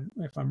think about it,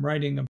 if I'm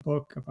writing a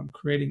book, if I'm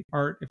creating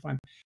art, if I'm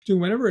doing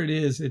whatever it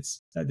is,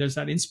 there's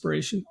that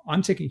inspiration.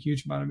 I'm taking a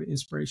huge amount of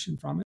inspiration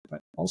from it, but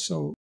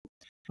also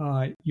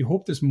you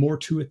hope there's more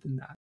to it than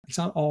that. It's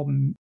not all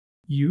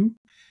you.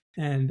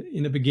 And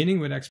in the beginning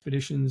with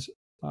expeditions,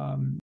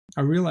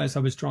 I realized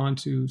I was drawn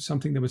to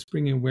something that was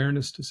bringing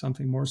awareness to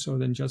something more so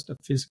than just a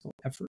physical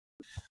effort.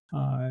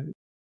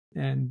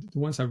 And the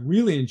ones I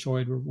really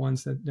enjoyed were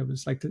ones that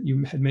was like that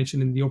you had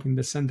mentioned in the opening,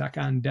 the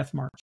Sandakan Death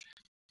March,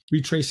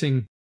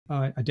 retracing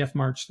a death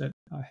march that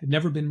had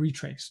never been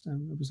retraced.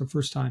 And it was the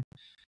first time.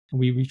 And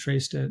we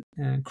retraced it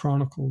and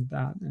chronicled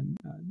that. And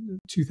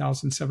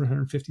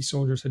 2,750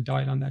 soldiers had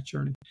died on that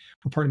journey.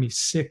 Or pardon me,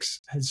 6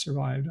 had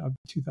survived of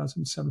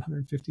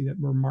 2,750 that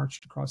were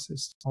marched across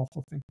this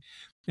awful thing.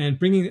 And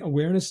bringing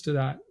awareness to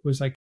that was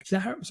like,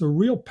 that was a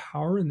real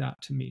power in that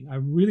to me. I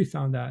really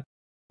found that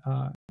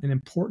an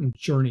important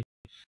journey.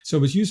 So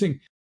it was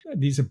using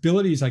these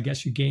abilities, I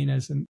guess, you gain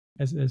as an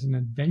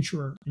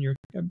adventurer, and your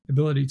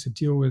ability to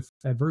deal with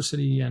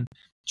adversity and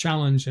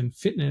challenge and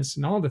fitness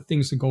and all the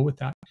things that go with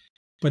that.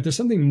 But there's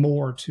something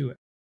more to it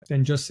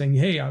than just saying,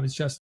 hey, I was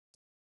just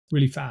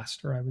really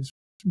fast, or I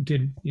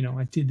did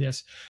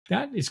this.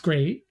 That is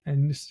great.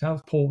 And the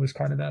South Pole was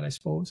part of that, I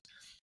suppose.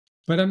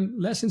 But I'm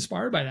less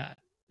inspired by that.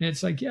 And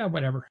it's like, yeah,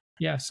 whatever.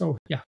 Yeah. So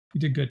yeah,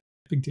 we did good.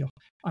 Big deal.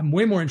 I'm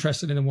way more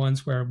interested in the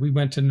ones where we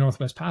went to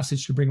Northwest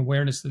Passage to bring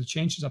awareness to the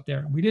changes up there.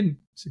 And we didn't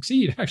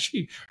succeed,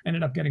 actually.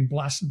 Ended up getting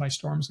blasted by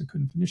storms and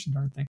couldn't finish the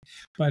darn thing.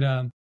 But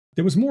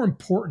there was more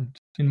important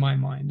in my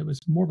mind. There was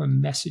more of a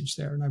message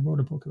there. And I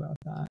wrote a book about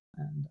that.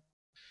 And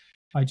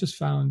I just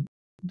found,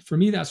 for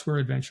me, that's where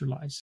adventure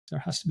lies. There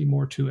has to be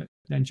more to it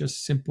than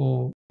just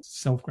simple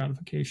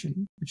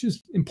self-gratification, which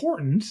is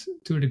important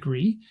to a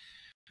degree.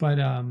 But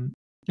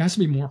it has to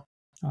be more.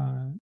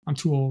 I'm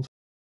too old,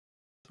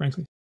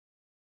 frankly.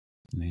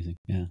 Amazing.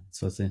 Yeah.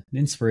 So it's an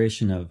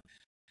inspiration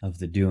of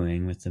the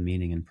doing with the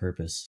meaning and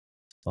purpose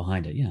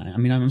behind it. Yeah. I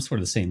mean, I'm sort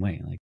of the same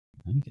way. Like,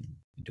 you can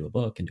do a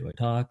book, can do a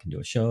talk, can do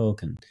a show,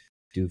 can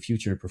do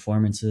future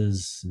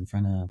performances in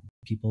front of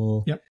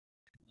people. Yep.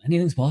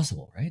 Anything's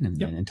possible, right? And,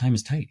 Yep. and time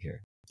is tight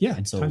here. Yeah.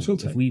 And so time's real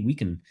if tight. we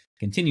can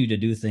continue to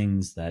do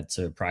things that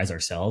surprise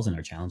ourselves and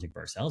are challenging for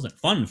ourselves and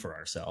fun for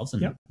ourselves,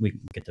 and Yep. we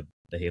get to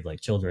behave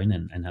like children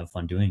and have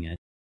fun doing it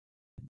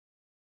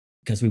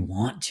because we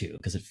want to,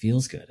 because it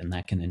feels good, and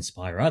that can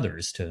inspire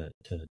others to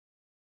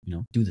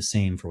do the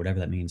same for whatever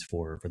that means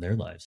for their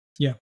lives.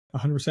 Yeah,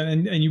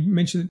 100%. And you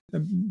mentioned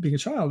being a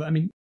child. I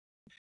mean,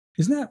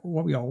 isn't that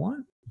what we all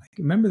want? Like,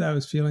 remember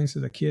those feelings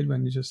as a kid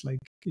when you're just like,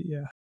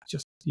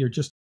 you're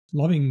just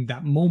loving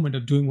that moment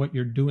of doing what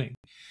you're doing.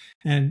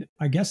 And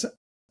I guess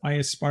I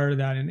aspire to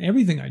that in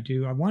everything I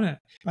do. If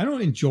I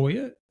don't enjoy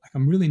it, like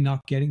I'm really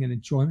not getting an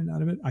enjoyment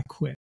out of it, I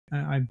quit.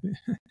 I've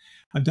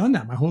done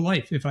that my whole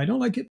life. If I don't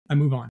like it, I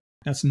move on.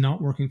 That's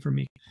not working for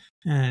me.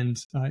 And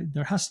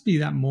there has to be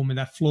that moment,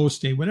 that flow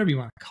state, whatever you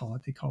want to call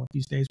it. They call it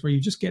these days, where you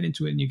just get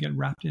into it and you get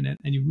wrapped in it,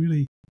 and you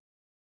really,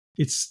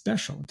 it's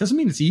special. It doesn't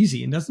mean it's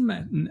easy. It doesn't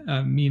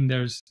mean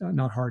there's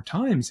not hard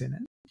times in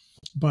it,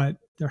 but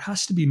there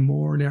has to be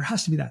more. There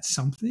has to be that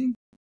something.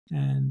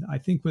 And I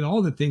think with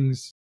all the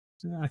things,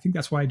 I think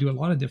that's why I do a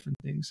lot of different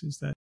things, is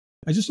that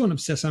I just don't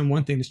obsess on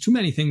one thing. There's too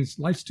many things.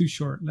 Life's too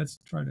short. Let's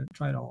try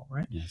it all,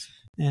 right? Yes.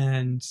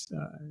 And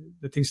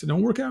the things that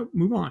don't work out,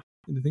 move on.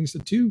 And the things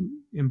that do,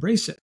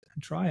 embrace it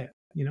and try it,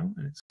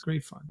 and it's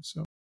great fun.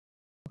 So,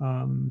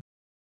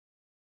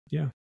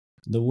 yeah.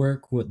 The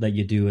work that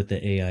you do with the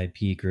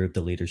AIP group,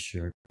 the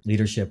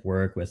leadership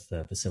work with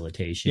the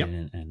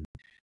facilitation and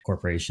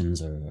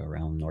corporations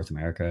around North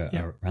America,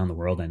 around the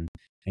world, and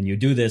you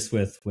do this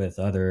with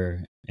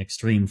other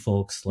extreme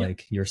folks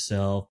like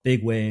yourself,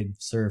 big wave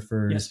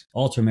surfers,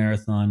 ultra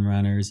marathon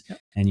runners,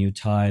 and you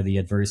tie the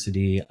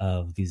adversity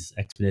of these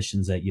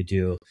expeditions that you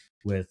do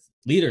with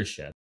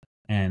leadership.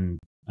 And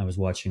I was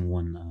watching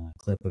one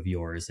clip of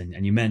yours,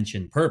 and you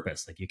mentioned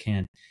purpose. Like, you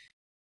can't,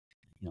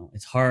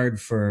 it's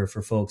hard for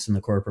folks in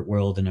the corporate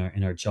world in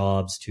our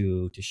jobs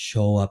to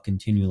show up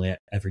continually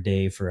every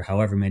day for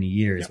however many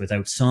years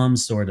without some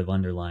sort of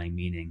underlying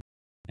meaning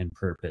and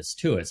purpose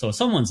to it. So if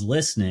someone's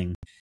listening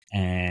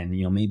and,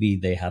 maybe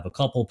they have a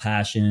couple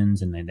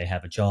passions and then they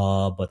have a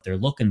job, but they're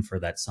looking for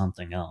that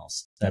something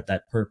else,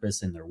 that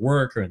purpose in their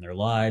work or in their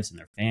lives and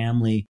their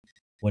family,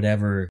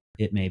 whatever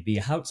it may be.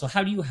 How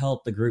do you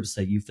help the groups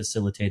that you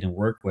facilitate and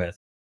work with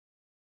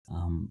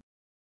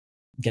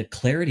get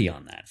clarity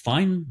on that,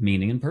 find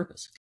meaning and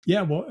purpose?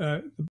 Yeah, well,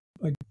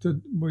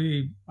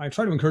 I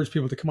try to encourage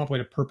people to come up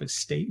with a purpose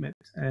statement,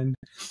 and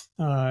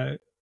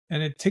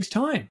it takes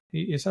time.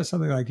 It's not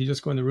something like you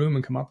just go in the room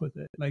and come up with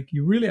it. Like,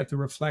 you really have to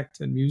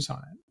reflect and muse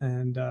on it.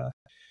 And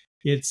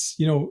it's,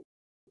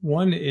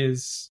 one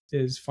is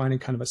finding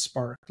kind of a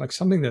spark, like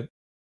something that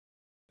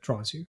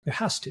draws you. It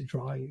has to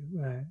draw you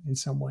in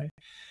some way.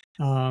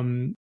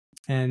 And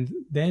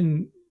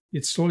then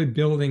it's slowly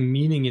building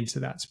meaning into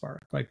that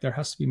spark. Like, there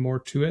has to be more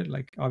to it.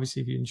 Like,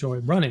 obviously, if you enjoy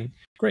running,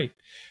 great.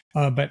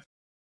 But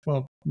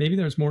maybe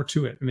there's more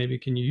to it. Maybe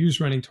can you use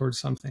running towards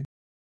something?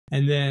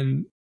 And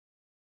then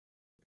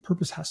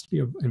purpose has to be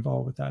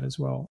involved with that as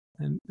well.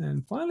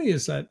 And finally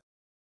is that,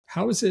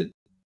 how is it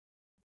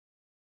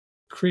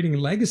creating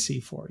legacy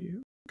for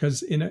you?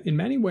 Because in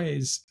many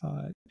ways,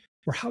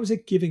 or how is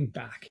it giving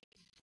back?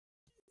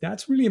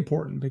 That's really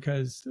important,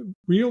 because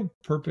real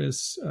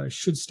purpose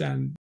should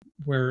stand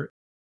where,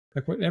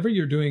 like, whatever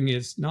you're doing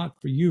is not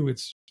for you,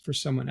 it's for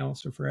someone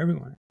else or for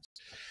everyone else.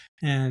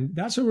 And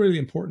that's a really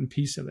important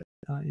piece of it,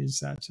 is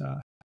that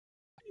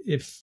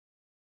if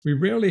we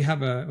rarely have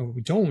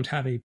we don't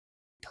have a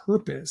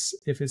purpose,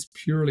 if it's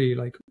purely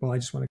like, well, I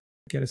just want to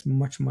get as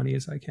much money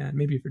as I can.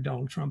 Maybe for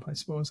Donald Trump, I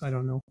suppose, I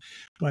don't know.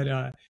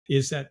 But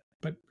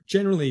but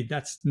generally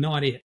that's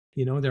not it.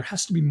 There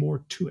has to be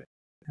more to it.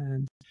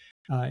 And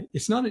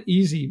it's not an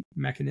easy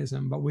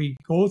mechanism, but we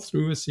go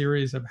through a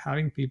series of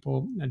having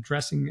people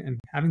addressing and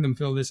having them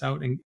fill this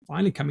out and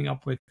finally coming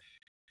up with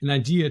an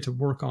idea to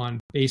work on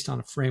based on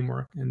a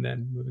framework, and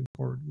then moving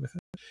forward with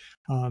it.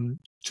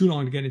 Too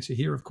long to get into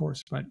here, of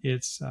course, but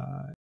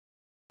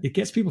it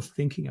gets people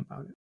thinking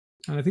about it.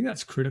 And I think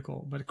that's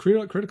critical. But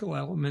critical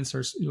elements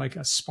are like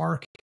a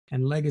spark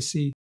and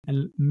legacy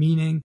and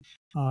meaning,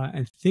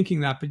 and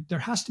thinking that. But there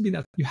has to be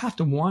that, you have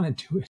to want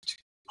to do it,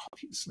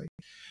 obviously,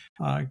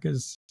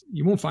 because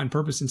you won't find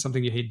purpose in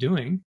something you hate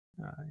doing.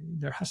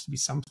 There has to be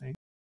something.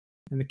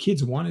 And the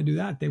kids want to do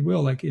that. They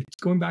will. Like, it's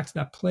going back to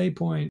that play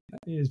point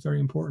is very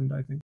important,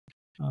 I think.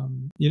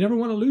 You never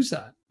want to lose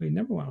that. We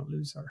never want to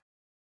lose our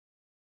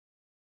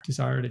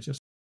desire to just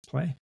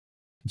play.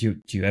 Do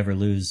you ever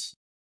lose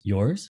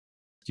yours?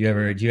 Do you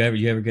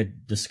ever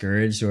get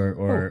discouraged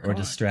or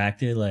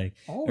distracted? Like,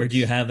 always. Or do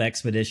you have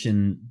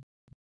expedition?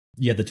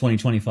 You have the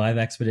 2025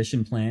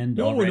 expedition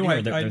planned already?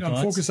 I'm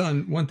focused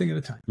on one thing at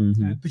a time.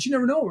 Mm-hmm. But you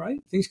never know, right?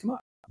 Things come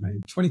up. Right?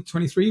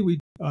 2023,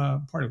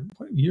 what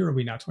year are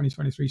we now?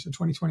 2023, so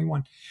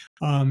 2021.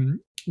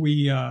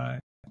 We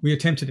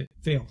attempted it,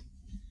 failed,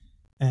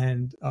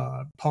 and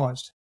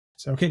paused.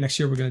 So, okay, next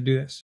year we're going to do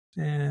this.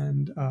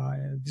 And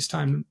this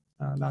time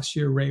last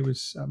year, Ray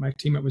my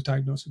teammate was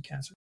diagnosed with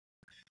cancer.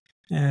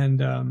 and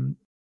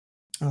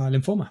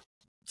lymphoma.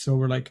 So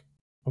we're like,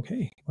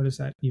 okay, what does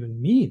that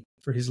even mean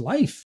for his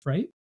life,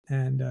 right?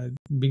 And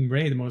being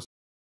Ray, the most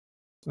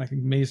like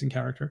amazing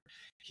character,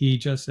 he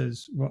just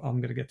says, well, I'm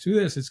going to get through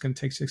this. It's going to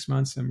take 6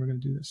 months and we're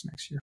going to do this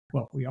next year.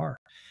 Well, we are.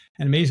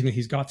 And amazingly,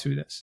 he's got through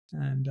this.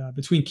 And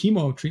between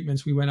chemo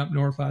treatments, we went up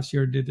north last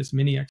year, did this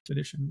mini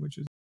expedition, which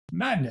is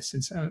madness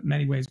in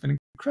many ways, but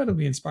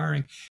incredibly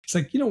inspiring. It's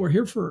like, we're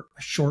here for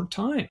a short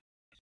time.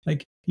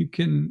 Like you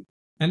can,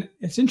 and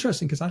it's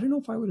interesting because I don't know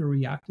if I would have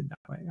reacted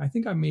that way. I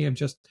think I may have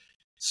just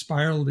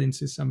spiraled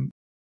into some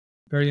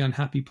very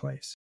unhappy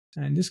place.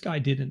 And this guy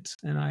didn't.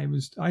 And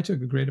I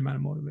took a great amount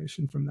of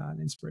motivation from that,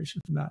 inspiration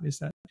from that, is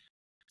that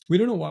we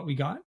don't know what we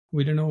got.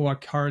 We don't know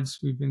what cards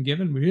we've been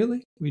given.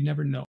 Really, we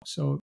never know.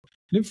 So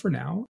live for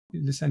now.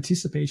 This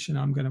anticipation,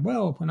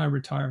 when I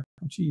retire,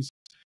 oh geez.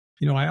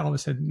 I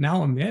always said,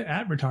 now I'm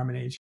at retirement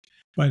age,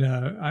 but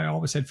I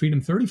always said freedom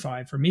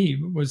 35 for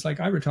me was like,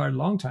 I retired a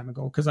long time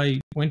ago because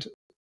I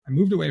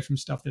moved away from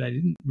stuff that I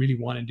didn't really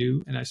want to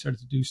do. And I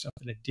started to do stuff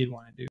that I did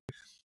want to do.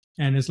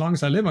 And as long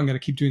as I live, I'm going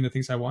to keep doing the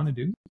things I want to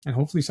do. And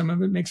hopefully some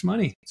of it makes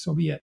money. So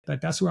be it. But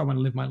that's where I want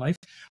to live my life.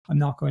 I'm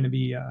not going to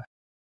be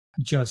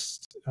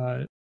just,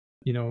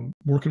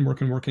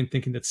 working,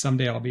 thinking that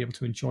someday I'll be able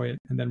to enjoy it.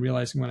 And then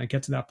realizing when I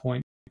get to that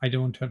point, I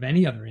don't have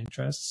any other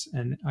interests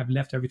and I've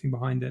left everything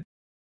behind that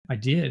I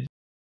did.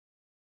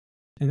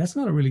 And that's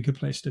not a really good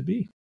place to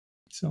be.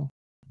 So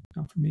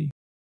not for me.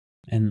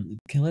 And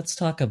let's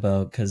talk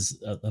about,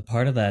 because a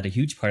part of that, a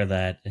huge part of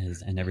that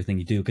is, and everything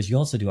you do, because you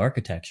also do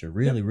architecture,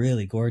 really,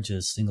 really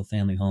gorgeous single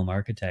family home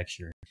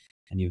architecture.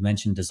 And you've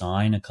mentioned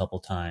design a couple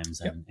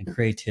times and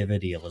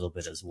creativity a little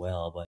bit as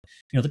well. But,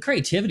 the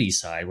creativity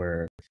side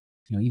where,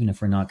 even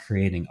if we're not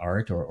creating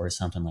art or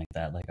something like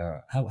that, like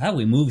how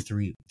we move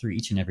through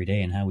each and every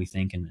day and how we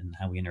think and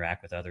how we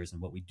interact with others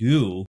and what we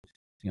do,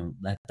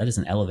 that is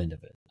an element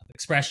of it, of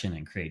expression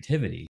and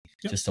creativity,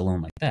 just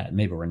alone like that.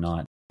 Maybe we're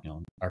not,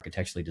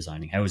 architecturally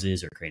designing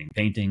houses or creating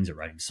paintings or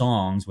writing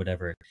songs,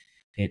 whatever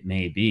it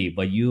may be.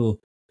 But you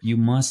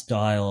must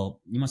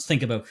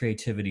think about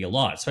creativity a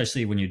lot,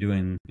 especially when you're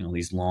doing,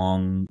 these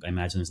long, I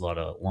imagine there's a lot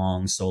of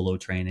long solo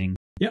training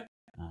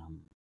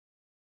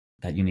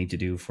that you need to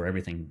do for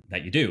everything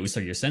that you do. So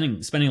you're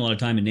spending a lot of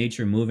time in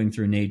nature, moving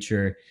through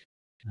nature,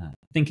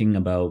 thinking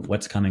about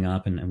what's coming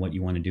up and what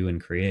you want to do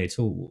and create.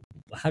 So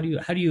how do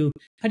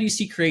you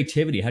see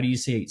creativity? How do you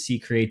see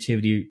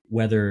creativity,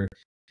 whether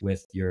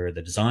with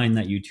the design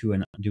that you do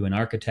in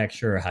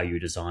architecture, or how you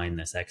design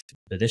this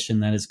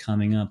expedition that is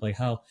coming up? Like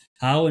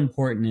how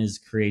important is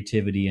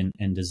creativity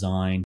and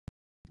design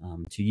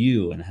to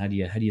you, and how do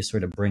you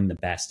sort of bring the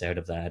best out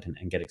of that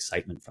and get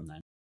excitement from that?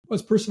 Well,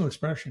 it's personal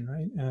expression,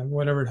 right?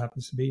 Whatever it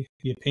happens to be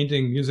it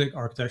painting, music,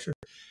 architecture,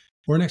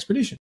 or an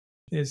expedition.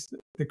 Is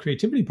the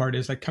creativity part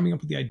is like coming up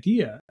with the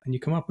idea, and you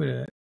come up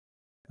with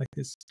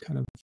this kind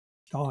of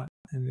thought,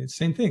 and it's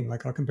the same thing.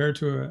 Like I'll compare it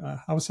to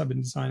a house I've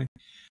been designing,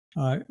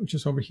 which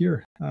is over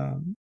here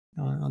on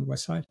the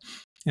west side,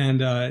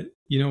 and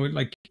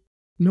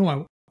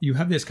you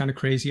have this kind of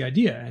crazy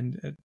idea,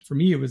 and for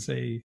me it was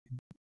a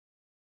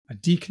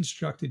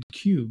deconstructed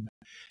cube,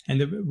 and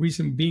the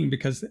reason being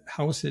because the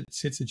house it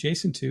sits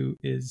adjacent to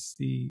is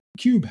the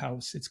Cube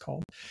House. It's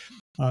called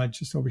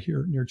just over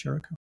here near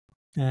Jericho.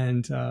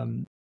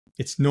 And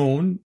it's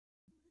known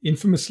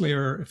infamously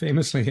or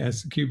famously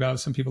as the Cube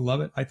House. Some people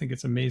love it. I think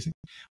it's amazing.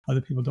 Other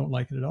people don't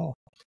like it at all.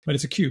 But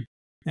it's a cube.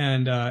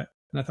 And I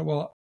thought,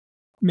 well,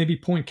 maybe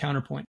point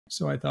counterpoint.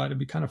 So I thought it'd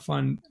be kind of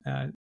fun.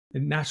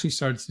 It naturally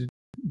starts to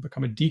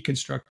become a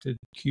deconstructed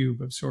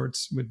cube of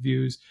sorts with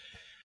views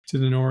to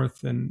the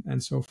north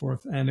and so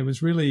forth. And it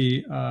was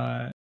really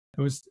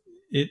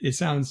it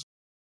sounds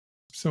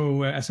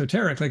so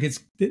esoteric,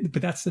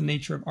 but that's the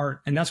nature of art,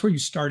 and that's where you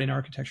start in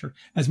architecture.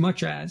 As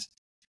much as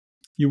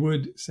you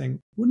would saying,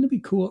 wouldn't it be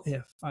cool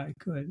if I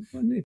could?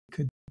 Wouldn't it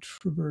could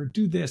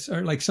do this,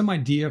 or like some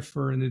idea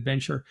for an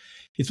adventure?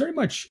 It's very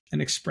much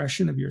an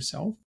expression of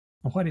yourself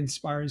and what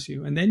inspires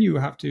you, and then you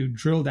have to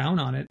drill down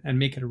on it and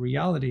make it a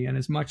reality. And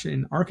as much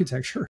in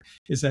architecture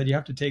is that you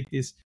have to take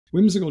these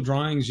whimsical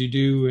drawings you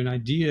do and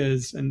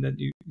ideas, and that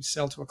you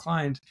sell to a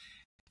client,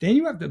 then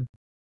you have to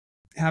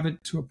have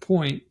it to a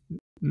point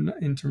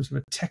in terms of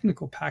a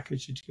technical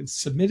package that you can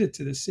submit it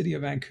to the city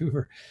of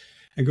Vancouver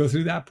and go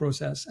through that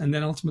process, and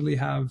then ultimately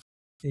have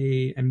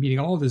and meeting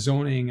all the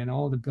zoning and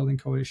all the building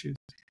code issues,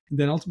 and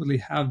then ultimately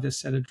have this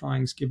set of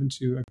drawings given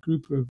to a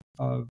group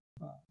of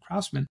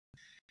craftsmen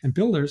and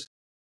builders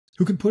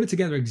who can put it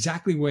together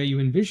exactly the way you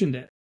envisioned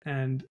it.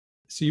 And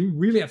so you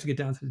really have to get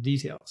down to the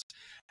details.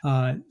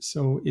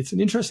 So it's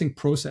an interesting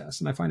process,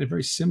 and I find it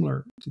very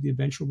similar to the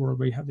adventure world,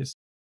 where you have this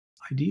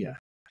idea,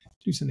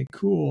 do something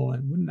cool,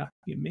 and wouldn't that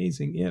be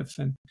amazing if,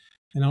 and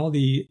all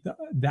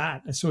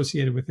that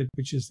associated with it,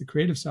 which is the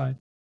creative side.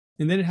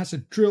 And then it has to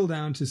drill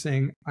down to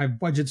saying, I have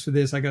budgets for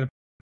this, I got to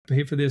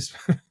pay for this,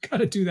 got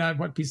to do that,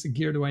 what piece of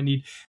gear do I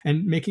need,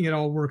 and making it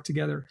all work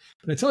together.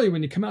 But I tell you,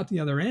 when you come out the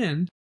other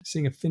end,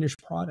 seeing a finished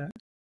product,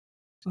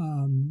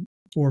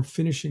 or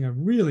finishing a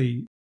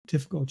really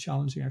difficult,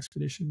 challenging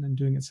expedition and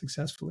doing it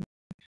successfully,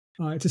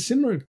 it's a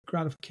similar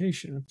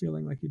gratification of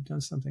feeling like you've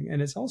done something,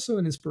 and it's also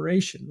an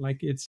inspiration. Like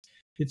it's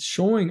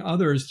showing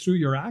others through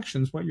your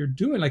actions what you're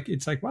doing. Like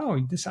it's like, wow,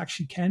 this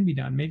actually can be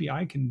done. Maybe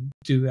I can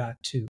do that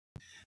too.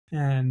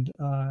 And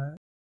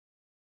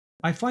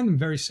I find them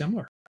very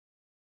similar.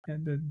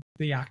 And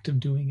the act of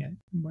doing it,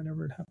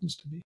 whatever it happens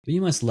to be. But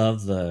you must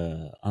love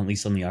at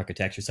least on the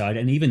architecture side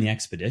and even the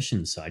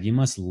expedition side, you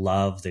must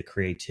love the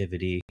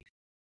creativity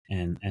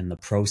and the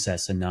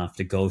process enough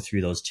to go through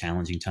those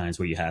challenging times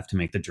where you have to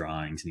make the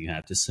drawings and you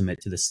have to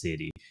submit to the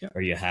city,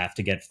 or you have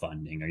to get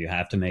funding, or you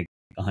have to make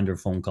 100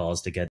 phone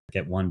calls to get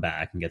one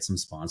back and get some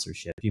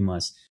sponsorship. You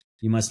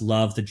must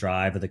love the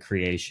drive of the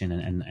creation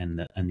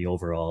and the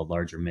overall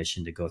larger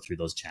mission to go through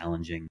those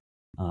challenging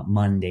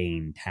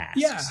mundane tasks.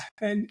 Yeah,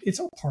 and it's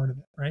all part of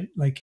it, right?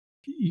 Like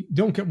you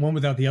don't get one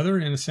without the other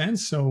in a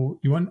sense. So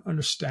you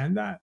understand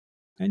that,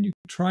 and you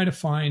try to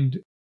find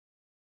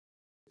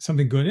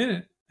something good in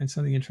it and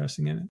something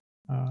interesting in it.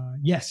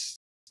 Yes,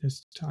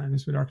 there's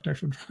times with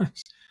architectural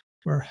drawings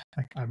where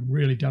like, I'm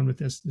really done with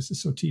this. This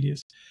is so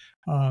tedious.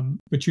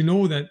 But you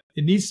know that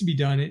it needs to be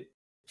done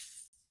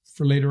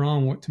for later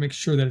on to make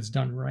sure that it's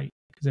done right.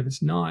 Because if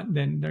it's not,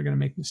 then they're going to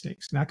make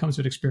mistakes. And that comes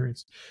with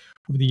experience.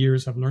 Over the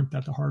years, I've learned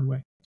that the hard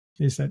way,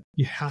 is that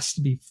it has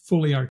to be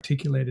fully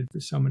articulated for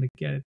someone to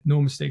get it.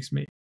 No mistakes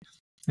made.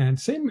 And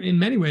same in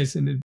many ways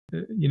in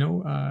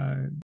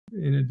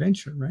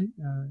adventure, right?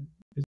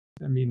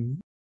 I mean,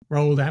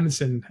 Roald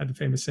Amundsen had the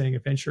famous saying,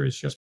 adventure is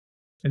just,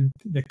 and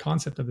the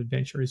concept of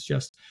adventure is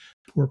just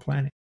poor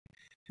planning.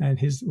 And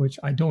which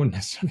I don't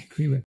necessarily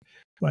agree with,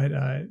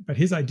 but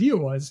his idea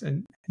was,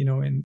 and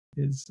in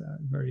his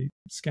very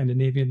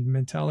Scandinavian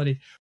mentality,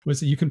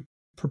 was that you can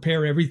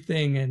prepare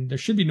everything and there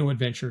should be no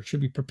adventure. It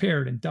should be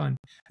prepared and done.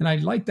 And I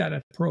like that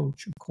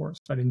approach, of course,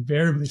 but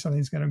invariably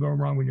something's going to go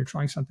wrong when you're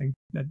trying something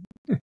that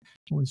no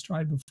one's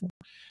tried before.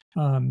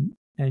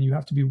 And you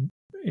have to be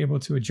able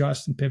to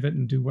adjust and pivot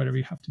and do whatever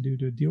you have to do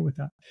to deal with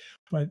that.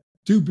 But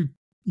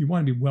you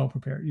want to be well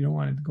prepared. You don't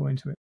want to go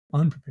into it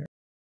unprepared.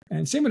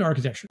 And same with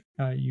architecture.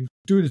 You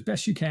do it as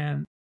best you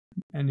can.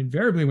 And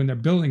invariably, when they're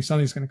building,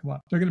 something's going to come up.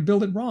 They're going to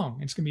build it wrong.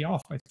 It's going to be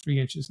off by 3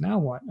 inches. Now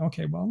what?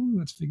 Okay, well,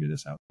 let's figure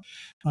this out.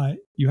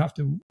 You have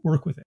to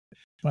work with it.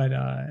 But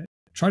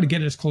try to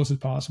get it as close as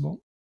possible,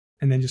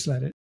 and then just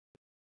let it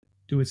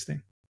do its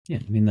thing. Yeah,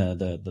 I mean,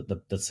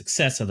 the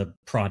success of the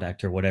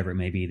product or whatever it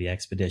may be, the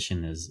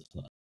expedition is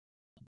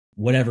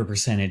whatever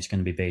percentage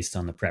going to be based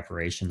on the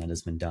preparation that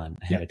has been done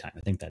ahead of time.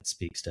 I think that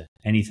speaks to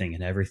anything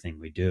and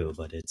everything we do,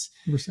 but it's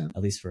 100%.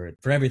 At least for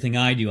everything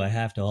I do, I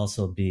have to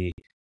also be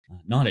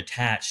not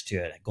attached to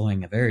it,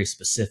 going a very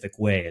specific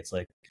way. It's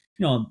like,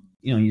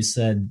 you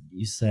said,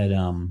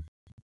 in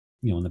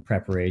the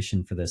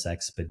preparation for this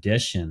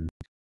expedition,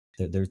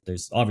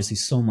 there's obviously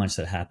so much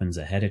that happens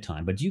ahead of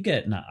time, but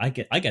I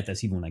get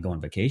this even when I go on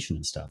vacation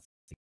and stuff.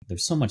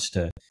 There's so much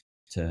to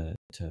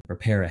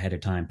prepare ahead of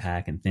time,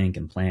 pack and think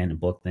and plan and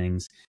book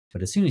things.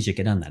 But as soon as you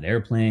get on that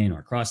airplane or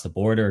across the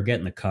border or get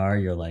in the car,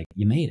 you're like,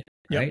 you made it.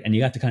 Right. Yep. And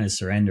you have to kind of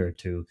surrender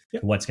to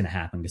what's going to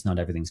happen, because not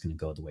everything's going to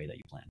go the way that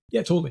you plan.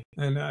 Yeah, totally.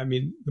 And I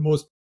mean, the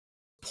most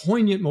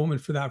poignant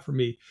moment for that for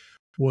me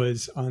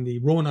was on the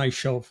Rowan Ice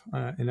Shelf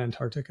in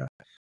Antarctica,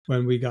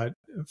 when we got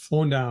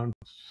flown down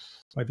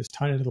by this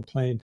tiny little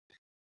plane,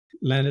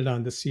 landed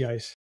on the sea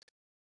ice,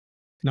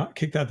 not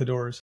kicked out the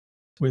doors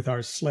with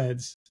our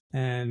sleds.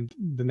 And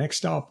the next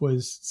stop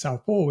was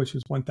South Pole, which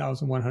was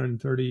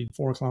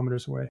 1,134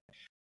 kilometers away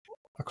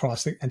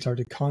across the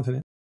Antarctic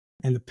continent.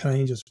 And the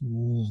plane just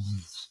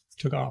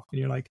took off. And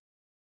you're like,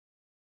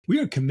 we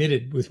are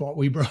committed with what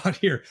we brought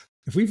here.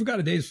 If we forgot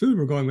a day's food,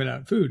 we're going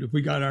without food. If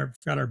we got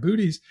our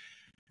booties,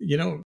 you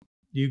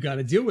got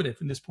to deal with it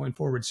from this point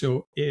forward.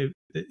 So it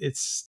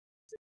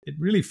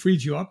really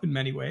freed you up in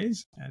many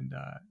ways. And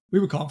we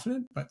were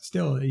confident, but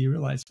still you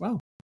realize, wow,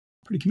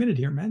 pretty committed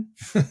here, man.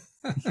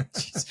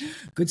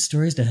 Good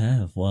stories to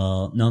have.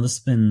 Well, no, this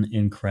has been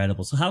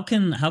incredible. So how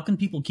can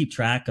people keep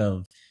track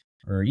of,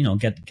 or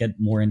get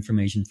more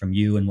information from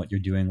you and what you're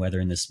doing, whether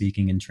in the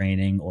speaking and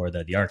training or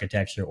the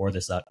architecture or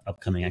this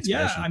upcoming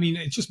expedition? Yeah, I mean,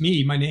 it's just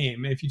me, my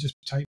name. If you just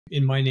type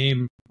in my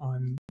name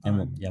on,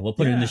 we'll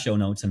put it in the show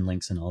notes and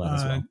links and all that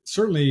as well.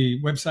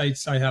 Certainly,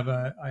 websites. I have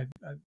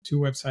 2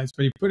 websites,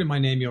 but if you put in my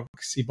name, you'll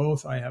see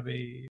both. I have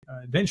a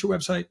adventure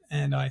website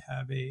and I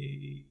have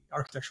a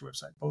architecture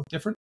website, both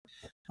different.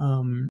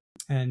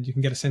 And you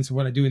can get a sense of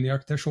what I do in the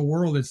architectural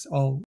world. It's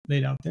all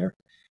laid out there.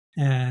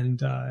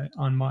 And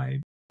on my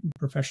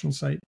professional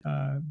site,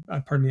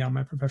 on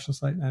my professional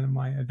site and on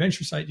my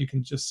adventure site, you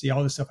can just see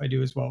all the stuff I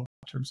do as well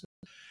in terms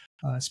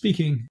of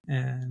speaking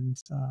and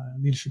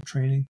leadership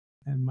training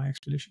and my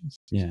expeditions.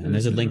 Yeah, and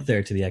there's a link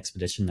there to the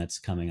expedition that's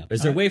coming up.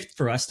 Is there a way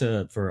for us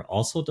to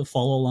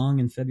follow along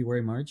in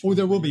February, March? Oh,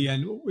 there will be,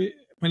 and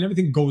when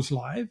everything goes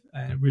live,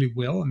 and it really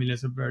will. I mean,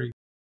 it's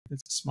a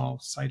small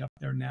site up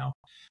there now,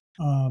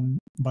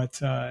 but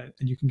and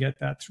you can get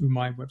that through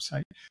my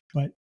website,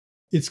 but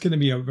it's going to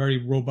be a very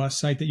robust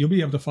site that you'll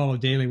be able to follow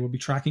daily. We'll be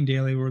tracking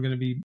daily. We're going to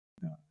be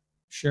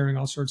sharing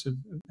all sorts of,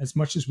 as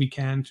much as we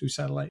can through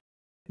satellite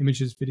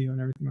images, video, and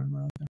everything when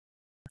we're out there.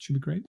 It should be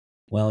great.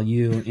 Well,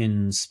 you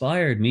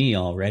inspired me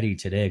already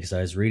today because I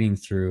was reading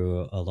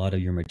through a lot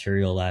of your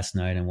material last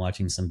night and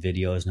watching some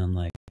videos, and I'm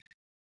like,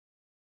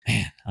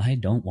 man, I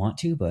don't want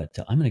to, but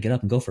I'm going to get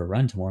up and go for a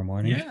run tomorrow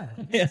morning. Yeah.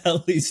 I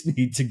at least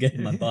need to get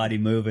my body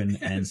moving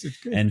Yes,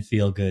 and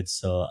feel good.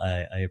 So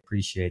I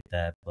appreciate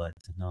that. But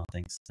no,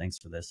 thanks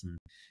for this. And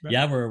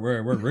yeah, we're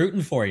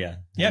rooting for you.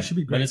 Yeah, it should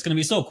be great. But it's going to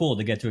be so cool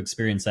to get to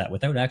experience that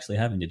without actually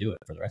having to do it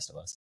for the rest of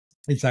us.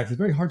 Exactly. It's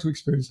very hard to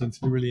experience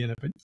until you're really in it,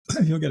 but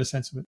you'll get a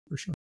sense of it for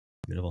sure.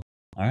 Beautiful.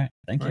 All right.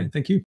 Thank you.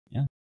 Thank you.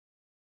 Yeah.